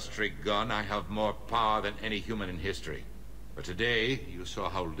Shastri gone, I have more power than any human in history. But today, you saw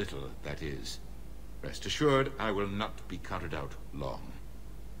how little that is. Rest assured, I will not be counted out long.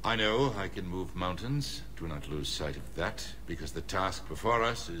 I know I can move mountains. Do not lose sight of that, because the task before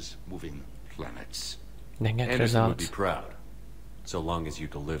us is moving planets. Then get Anderson results. would be proud, so long as you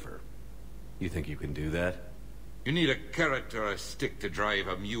deliver. You think you can do that? You need a carrot or a stick to drive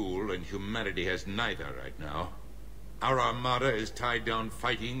a mule, and humanity has neither right now. Our armada is tied down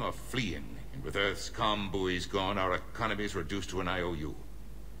fighting or fleeing, and with Earth's comm buoys gone, our economy is reduced to an IOU.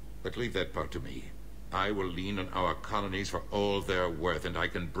 But leave that part to me. I will lean on our colonies for all they're worth, and I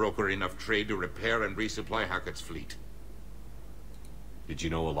can broker enough trade to repair and resupply Hackett's fleet. Did you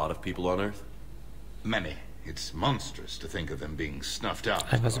know a lot of people on Earth? Many. It's monstrous to think of them being snuffed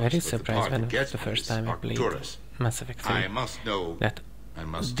out. I was very But surprised when part it that was the gets first me time I is played Arcturus. Mass Effect 3 I must know. that I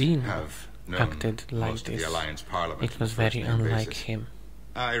must Dean have known acted like most of this. the Alliance Parliament It on was a very first-name unlike basis. him.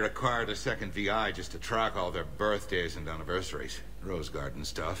 I required a second VI just to track all their birthdays and anniversaries. Rose Garden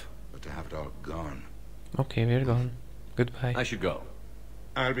stuff, but to have it all gone. Okay, we're gone. Goodbye. I should go.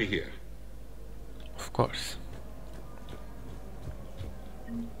 I'll be here. Of course.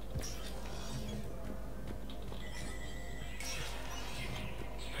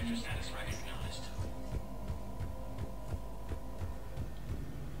 Spectre status recognized.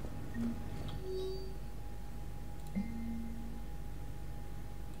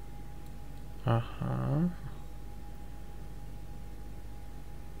 Uh-huh.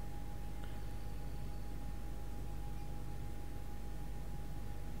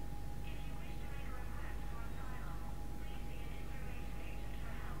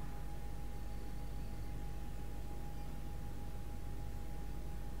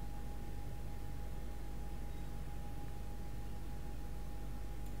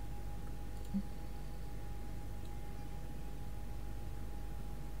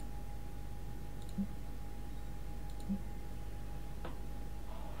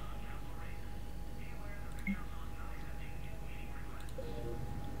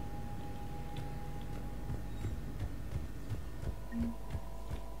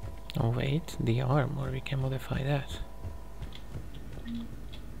 Oh wait, the armor, we can modify that.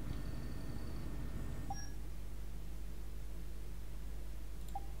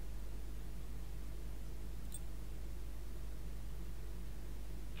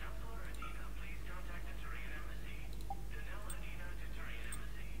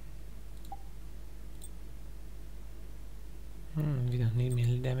 We don't need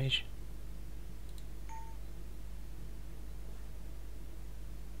melee damage.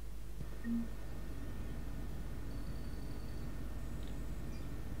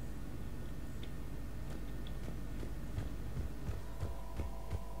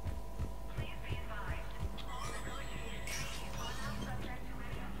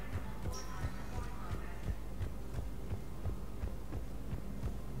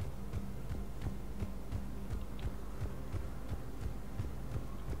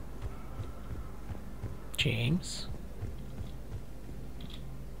 James?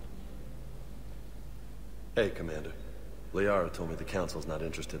 Hey, Commander. Liara told me the Council's not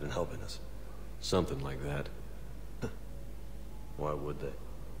interested in helping us. Something like that. Why would they?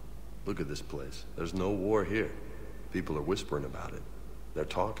 Look at this place. There's no war here. People are whispering about it. They're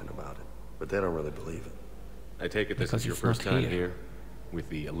talking about it, but they don't really believe it. I take it this is your first time here? With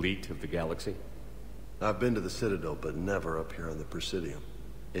the elite of the galaxy? I've been to the Citadel, but never up here on the Presidium.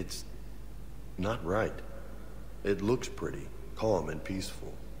 It's not right. It looks pretty, calm and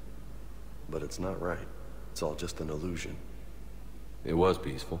peaceful. But it's not right. It's all just an illusion. It was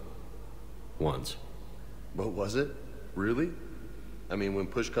peaceful. Once. But was it? Really? I mean, when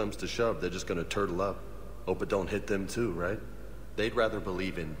push comes to shove, they're just gonna turtle up. Hope it don't hit them too, right? They'd rather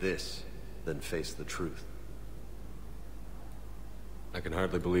believe in this than face the truth. I can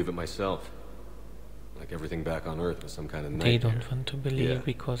hardly believe it myself. Like everything back on Earth was some kind of They nightmare. don't want to believe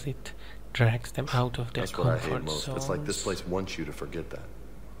because it drags them out of their That's what I hate comfort most. zones. It's like this place wants you to forget that.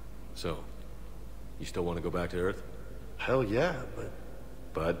 So, you still want to go back to Earth? Hell yeah,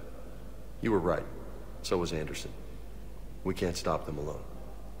 but you were right. So was Anderson. We can't stop them alone.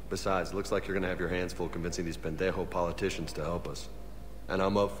 Besides, looks like you're gonna have your hands full convincing these pendejo politicians to help us. And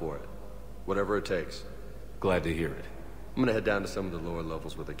I'm up for it. Whatever it takes. Glad to hear it. I'm gonna head down to some of the lower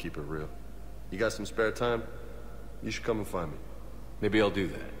levels where they keep it real. You got some spare time? You should come and find me. Maybe I'll do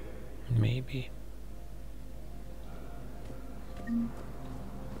that. Maybe.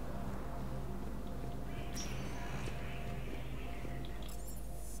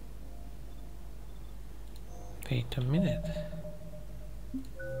 Wait a minute.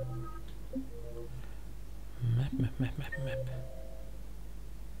 Map.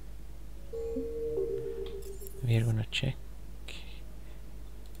 We're gonna check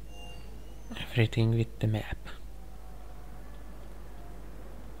everything with the map.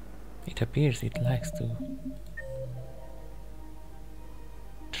 It appears it likes to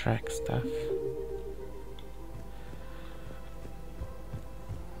track stuff.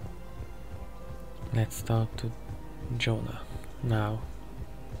 Let's talk to Jonah now.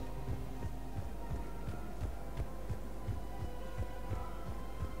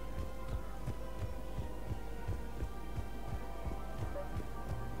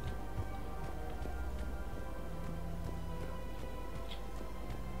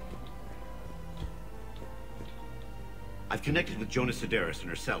 I've connected with Jonah Sedaris in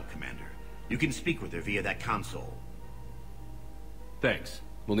her cell, Commander. You can speak with her via that console. Thanks.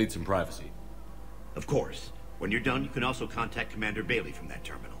 We'll need some privacy. Of course. When you're done, you can also contact Commander Bailey from that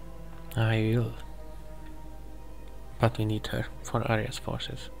terminal. I will. But we need her for Arya's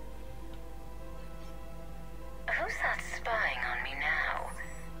forces. Who's that spying on me now?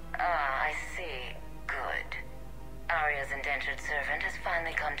 Ah, I see. Good. Arya's indentured servant has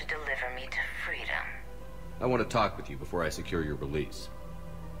finally come to deliver me to freedom. I want to talk with you before I secure your release.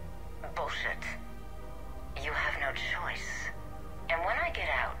 Bullshit. You have no choice. And when I get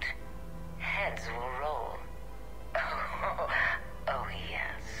out, heads will roll. Oh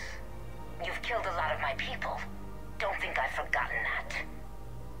yes. You've killed a lot of my people. Don't think I've forgotten that.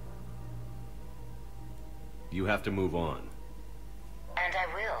 You have to move on. And I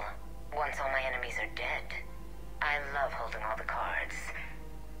will, once all my enemies are dead. I love holding all the cards.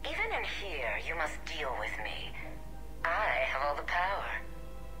 Even in here, you must deal with me. I have all the power.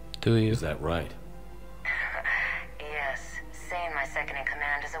 Do you? Is that right? Yes. Sane, my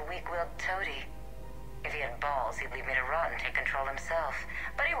second-in-command, is a weak-willed toady. If he had balls, he'd leave me to rot and take control himself.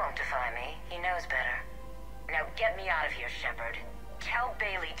 But he won't defy me. He knows better. Now get me out of here, Shepard. Tell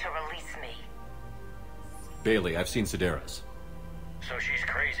Bailey to release me. Bailey, I've seen Sedaris. So she's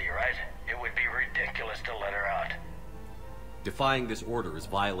crazy, right? It would be ridiculous to let her out. Defying this order is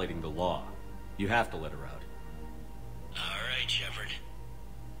violating the law. You have to let her out. All right, Shepard.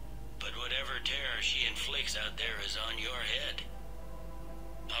 But whatever terror she inflicts out there is on your head.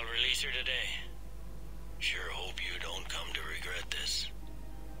 I'll release her today. Sure hope you don't come to regret this.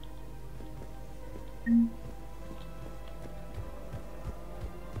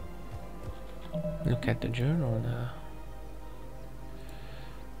 Look at the journal now.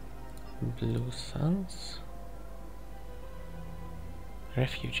 Blue Suns.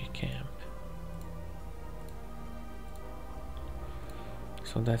 Refugee camp.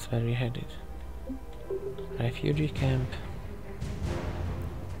 So that's where we headed. Refugee camp.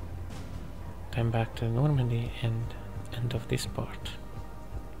 Then back to Normandy and end of this part.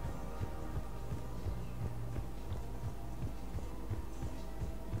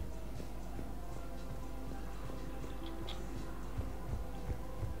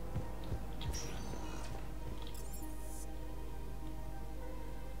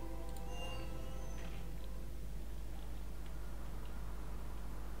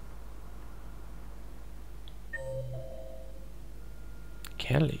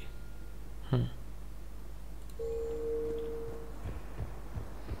 Kelly.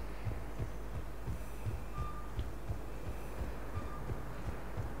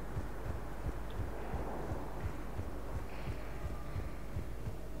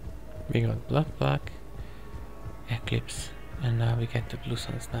 We got Bloodback, Eclipse, and now we get the Blue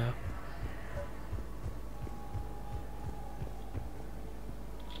Suns now.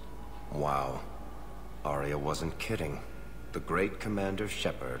 Wow. Arya wasn't kidding. The great Commander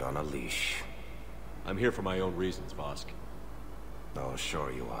Shepard on a leash. I'm here for my own reasons, Vosk. Oh,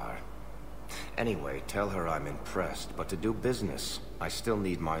 sure you are. Anyway, tell her I'm impressed, but to do business, I still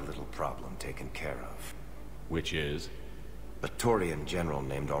need my little problem taken care of. Which is? A Turian general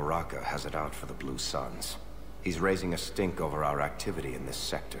named Oraka has it out for the Blue Suns. He's raising a stink over our activity in this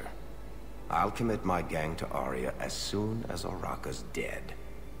sector. I'll commit my gang to Arya as soon as Oraka's dead.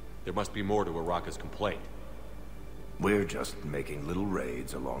 There must be more to Oraka's complaint. We're just making little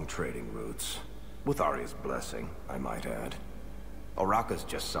raids along trading routes. With Arya's blessing, I might add. Oraka's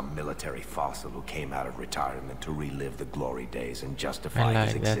just some military fossil who came out of retirement to relive the glory days and justify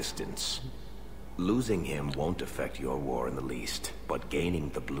his existence. Losing him won't affect your war in the least, but gaining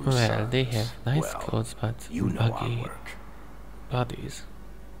the Blue Suns... Well, they have nice clothes, but you know buggy our work. bodies.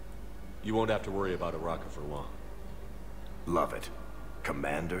 You won't have to worry about Oraka for long. Love it.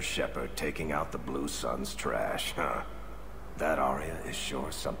 Commander Shepard taking out the Blue Suns trash, huh? That Arya is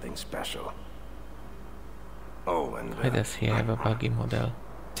sure something special. Oh, and... Why does he have a buggy model?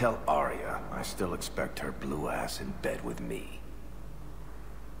 Tell Arya I still expect her blue ass in bed with me.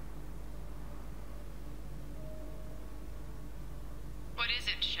 What is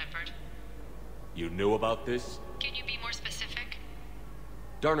it, Shepard? You knew about this? Can you be more specific?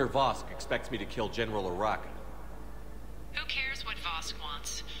 Darner Vosk expects me to kill General Oraka. Who cares what Vosk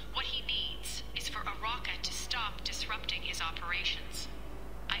wants? What he needs is for Oraka to stop disrupting his operations.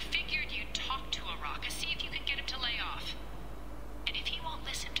 I figured you'd talk to Oraka, see if you can get him to lay off. And if he won't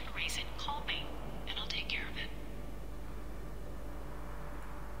listen to reason, call me, and I'll take care of it.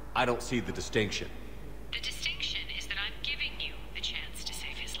 I don't see the distinction. The distinction is that I'm giving you the chance to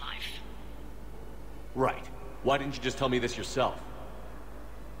save his life. Right. Why didn't you just tell me this yourself?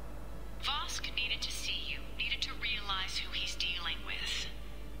 Vosk needed to see you, needed to realize who he's dealing with.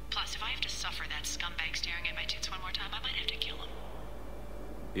 Plus, if I have to suffer that scumbag staring at my tits one more time, I might have to kill him.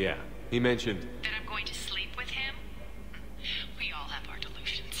 Yeah, he mentioned... That I'm going to sleep with him? We all have our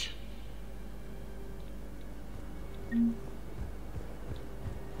delusions.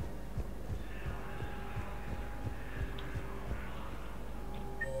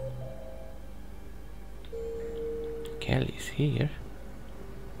 Kelly's here.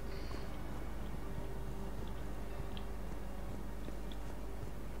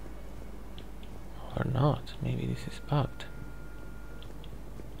 Or not, maybe this is bugged.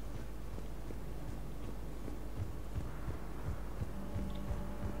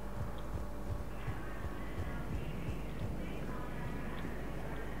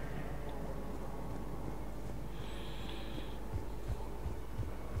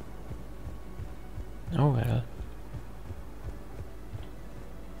 Oh well.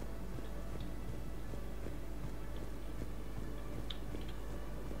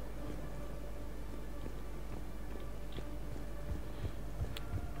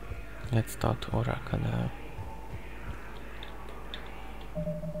 Let's talk to Oraka now.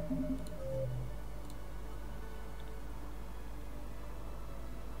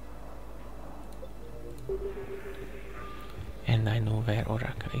 And I know where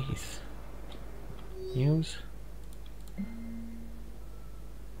Oraka is. News.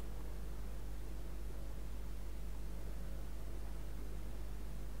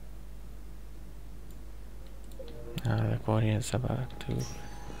 The Korean is about to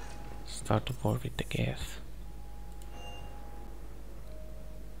start the war with the gas.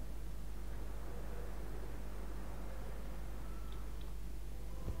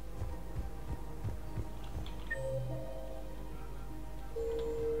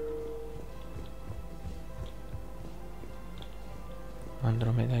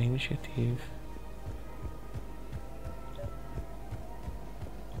 Andromeda initiative.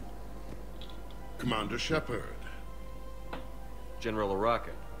 Commander Shepard. General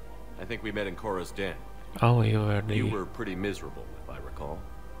Oraka. I think we met in Korra's den. Oh, You were pretty miserable, if I recall.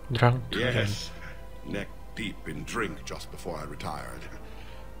 Drunk. Yes. Neck deep in drink just before I retired.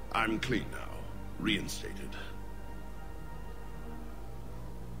 I'm clean now. Reinstated.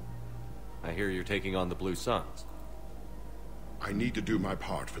 I hear you're taking on the Blue Suns. I need to do my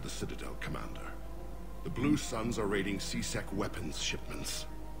part for the Citadel, Commander. The Blue Suns are raiding C-Sec weapons shipments.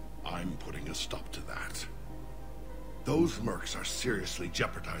 I'm putting a stop to that. Those mercs are seriously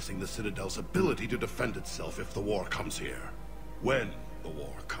jeopardizing the Citadel's ability to defend itself if the war comes here. When the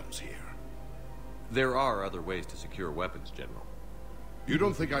war comes here. There are other ways to secure weapons, General. You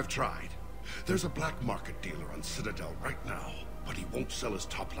don't think I've tried? There's a black market dealer on Citadel right now, but he won't sell his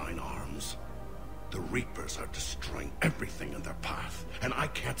top-line arms. The Reapers are destroying everything in their path, and I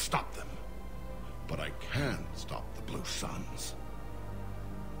can't stop them. But I can stop the Blue Suns.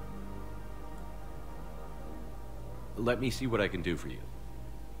 Let me see what I can do for you.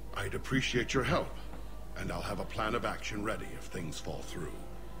 I'd appreciate your help, and I'll have a plan of action ready if things fall through.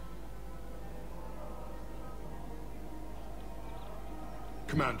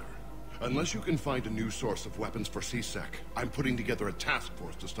 Commander, unless you can find a new source of weapons for CSEC, I'm putting together a task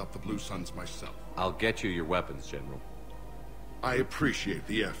force to stop the Blue Suns myself. I'll get you your weapons, General. I appreciate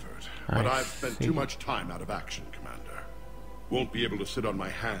the effort, but I've spent too much time out of action, Commander. Won't be able to sit on my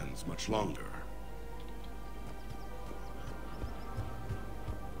hands much longer.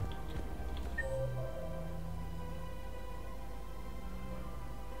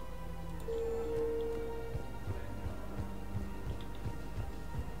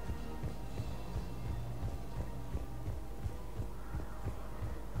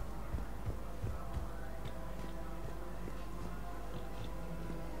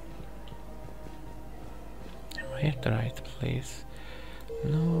 At the right place.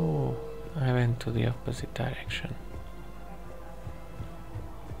 No, I went to the opposite direction.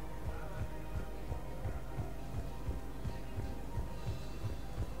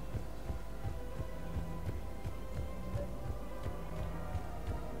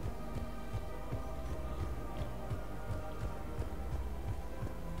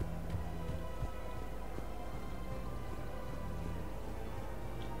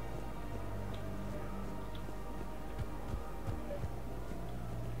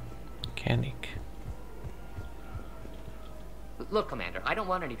 Look, Commander, I don't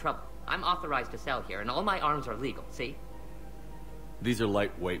want any trouble. I'm authorized to sell here, and all my arms are legal, see? These are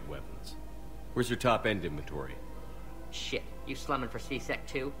lightweight weapons. Where's your top-end inventory? Shit, you slumming for CSEC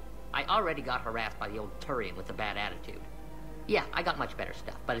too? I already got harassed by the old Turian with a bad attitude. Yeah, I got much better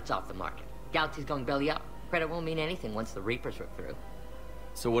stuff, but it's off the market. Galaxy's going belly up. Credit won't mean anything once the Reapers rip through.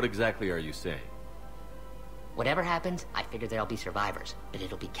 So what exactly are you saying? Whatever happens, I figure there'll be survivors, but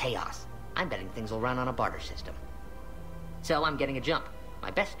it'll be chaos. I'm betting things will run on a barter system. So I'm getting a jump. My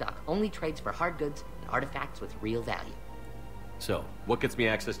best stock only trades for hard goods and artifacts with real value. So, what gets me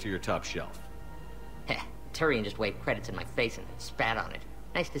access to your top shelf? Heh, Turian just waved credits in my face and spat on it.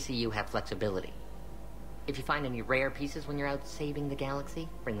 Nice to see you have flexibility. If you find any rare pieces when you're out saving the galaxy,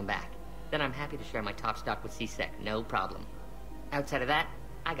 bring them back. Then I'm happy to share my top stock with CSEC, no problem. Outside of that,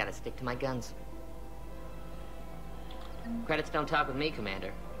 I gotta stick to my guns. Credits don't talk with me,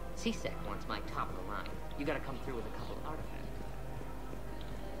 Commander. CSEC wants my top of the line. You gotta come through with a couple of artifacts.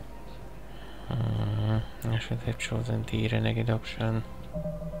 I should have chosen the renegade option.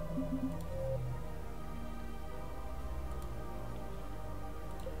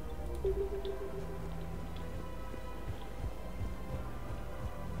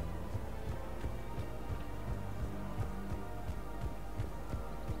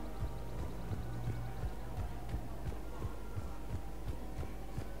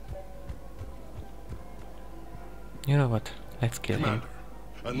 You know what? Let's kill him.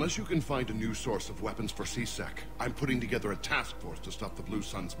 Unless you can find a new source of weapons for CSEC, I'm putting together a task force to stop the Blue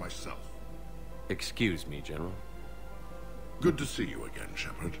Suns myself. Excuse me, General. Good to see you again,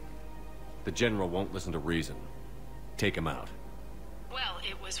 Shepard. The General won't listen to reason. Take him out. Well,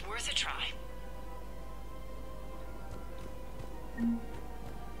 it was worth a try.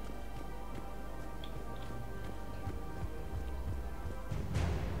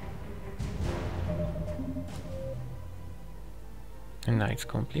 And now it's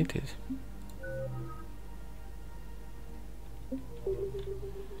completed.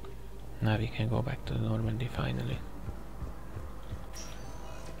 Now we can go back to Normandy finally.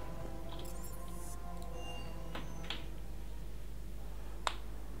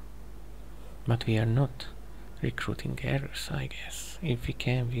 But we are not recruiting errors, I guess. If we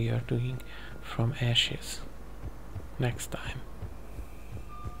can, we are doing from ashes next time.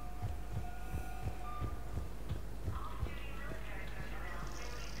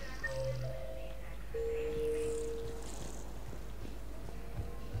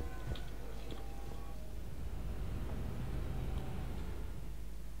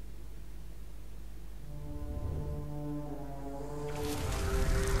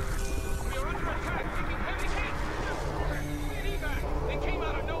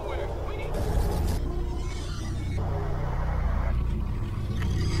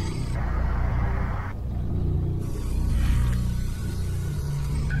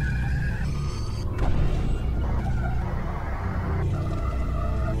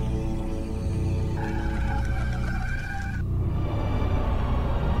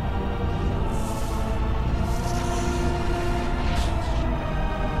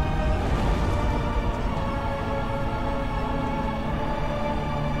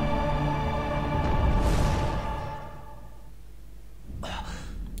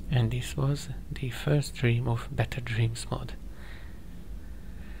 this was the first dream of Better Dreams mod.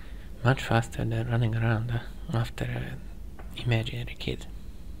 Much faster than running around after an imaginary kid.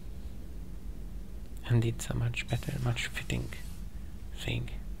 And it's a much better, much fitting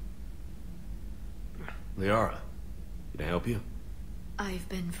thing. Liara, can I help you? I've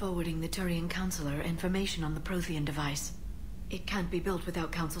been forwarding the Turian Counselor information on the Prothean device. It can't be built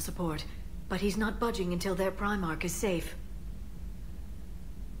without Council support, but he's not budging until their Primarch is safe.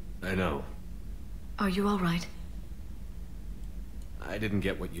 I know. Are you all right? I didn't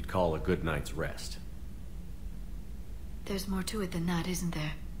get what you'd call a good night's rest. There's more to it than that, isn't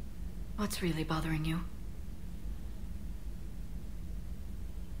there? What's really bothering you?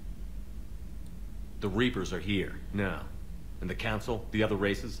 The Reapers are here, now. And the Council, the other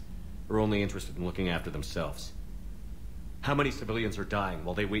races, are only interested in looking after themselves. How many civilians are dying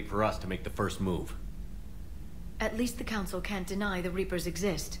while they wait for us to make the first move? At least the Council can't deny the Reapers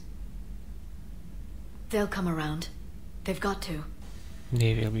exist. They'll come around. They've got to.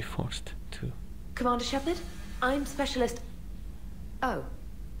 They will be forced to. Commander Shepard, I'm Specialist... Oh.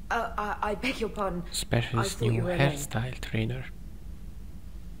 I beg your pardon. Specialist new hairstyle trainer.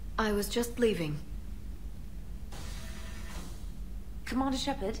 I was just leaving. Commander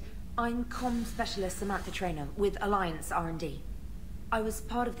Shepard, I'm Comm Specialist Samantha Trainer with Alliance R&D. I was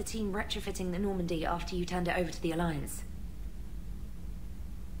part of the team retrofitting the Normandy after you turned it over to the Alliance.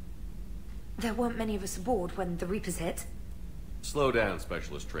 There weren't many of us aboard when the Reapers hit. Slow down,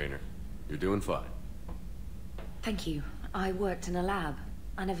 Specialist Trainer. You're doing fine. Thank you. I worked in a lab.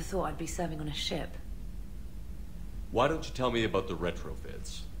 I never thought I'd be serving on a ship. Why don't you tell me about the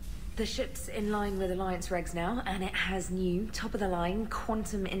retrofits? The ship's in line with Alliance regs now, and it has new, top-of-the-line,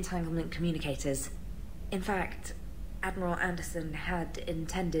 quantum entanglement communicators. In fact, Admiral Anderson had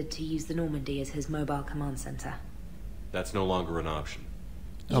intended to use the Normandy as his mobile command center. That's no longer an option.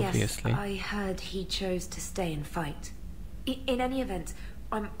 Obviously. Yes, I heard he chose to stay and fight. In any event,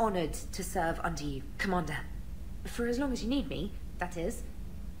 I'm honored to serve under you, Commander. For as long as you need me, that is.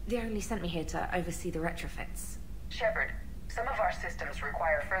 They only sent me here to oversee the retrofits. Shepard, some of our systems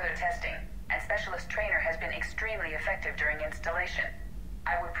require further testing, and Specialist Trainer has been extremely effective during installation.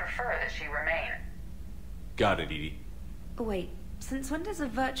 I would prefer that she remain. Got it, Edie. Oh, wait, since when does a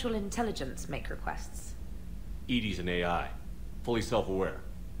virtual intelligence make requests? Edie's an AI, fully self-aware.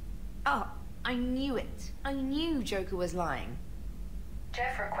 Oh, I knew it. I knew Joker was lying.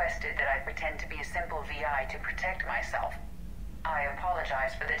 Jeff requested that I pretend to be a simple VI to protect myself. I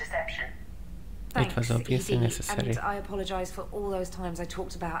apologize for the deception. Thanks, it was obviously Edie, necessary. And I apologize for all those times I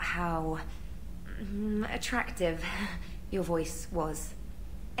talked about how... attractive your voice was.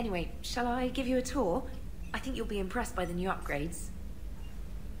 Anyway, shall I give you a tour? I think you'll be impressed by the new upgrades.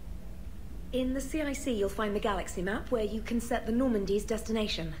 In the CIC, you'll find the galaxy map where you can set the Normandy's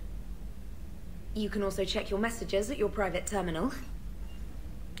destination. You can also check your messages at your private terminal.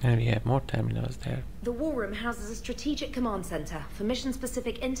 And we have more terminals there. The War Room houses a strategic command center for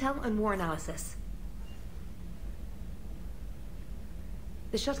mission-specific intel and war analysis.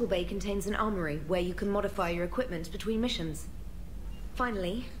 The shuttle bay contains an armory where you can modify your equipment between missions.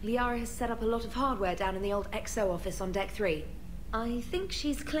 Finally, Liara has set up a lot of hardware down in the old XO office on Deck 3. I think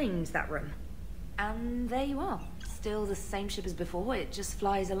she's claimed that room. And there you are. Still the same ship as before, it just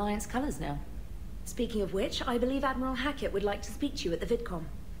flies Alliance colors now. Speaking of which, I believe Admiral Hackett would like to speak to you at the VidCom.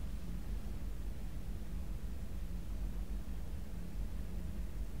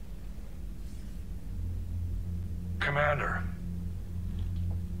 Commander,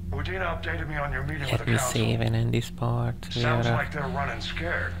 Udina updated me on your meeting with Let the me Council. save and end this part. Sounds like they're running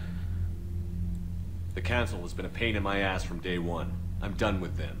scared. The Council has been a pain in my ass from day one. I'm done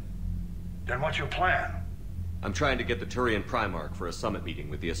with them. Then what's your plan? I'm trying to get the Turian Primarch for a summit meeting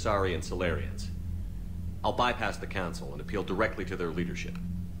with the Asari and Solarians. I'll bypass the Council and appeal directly to their leadership.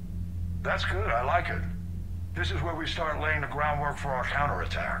 That's good, I like it. This is where we start laying the groundwork for our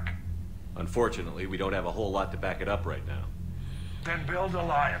counterattack. Unfortunately, we don't have a whole lot to back it up right now. Then build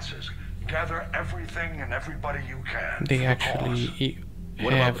alliances. Gather everything and everybody you can. They actually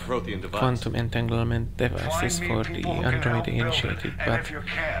What about have the Prothean device? quantum entanglement devices for the Andromeda Initiative, but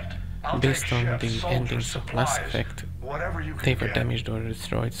based on the endings of Mass Effect, they were damaged or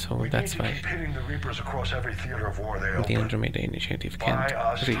destroyed, so that's why the Andromeda Initiative can't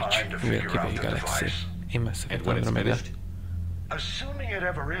reach Milky Way galaxy in Mass Effect Andromeda. Assuming it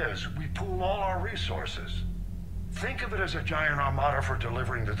ever is, we pool all our resources. Think of it as a giant armada for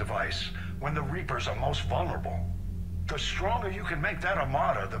delivering the device, when the Reapers are most vulnerable. The stronger you can make that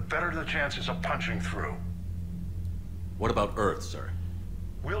armada, the better the chances of punching through. What about Earth, sir?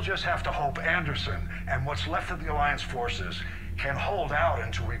 We'll just have to hope Anderson and what's left of the Alliance forces can hold out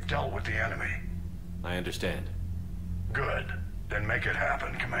until we've dealt with the enemy. I understand. Good. Then make it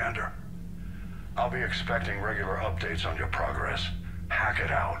happen, Commander. I'll be expecting regular updates on your progress. Hack it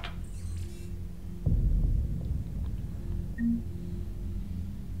out.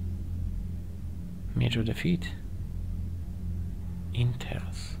 Major defeat.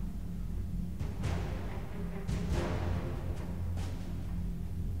 Intels.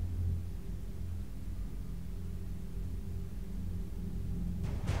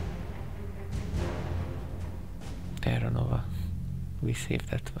 Terra Nova. We saved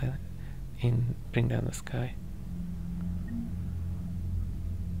that one in Bring Down the Sky.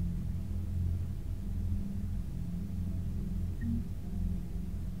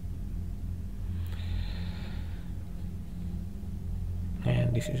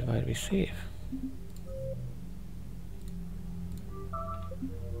 And this is where we save.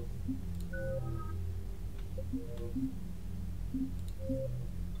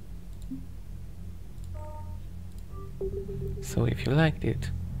 So if you liked it,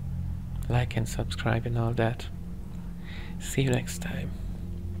 like and subscribe and all that. See you next time.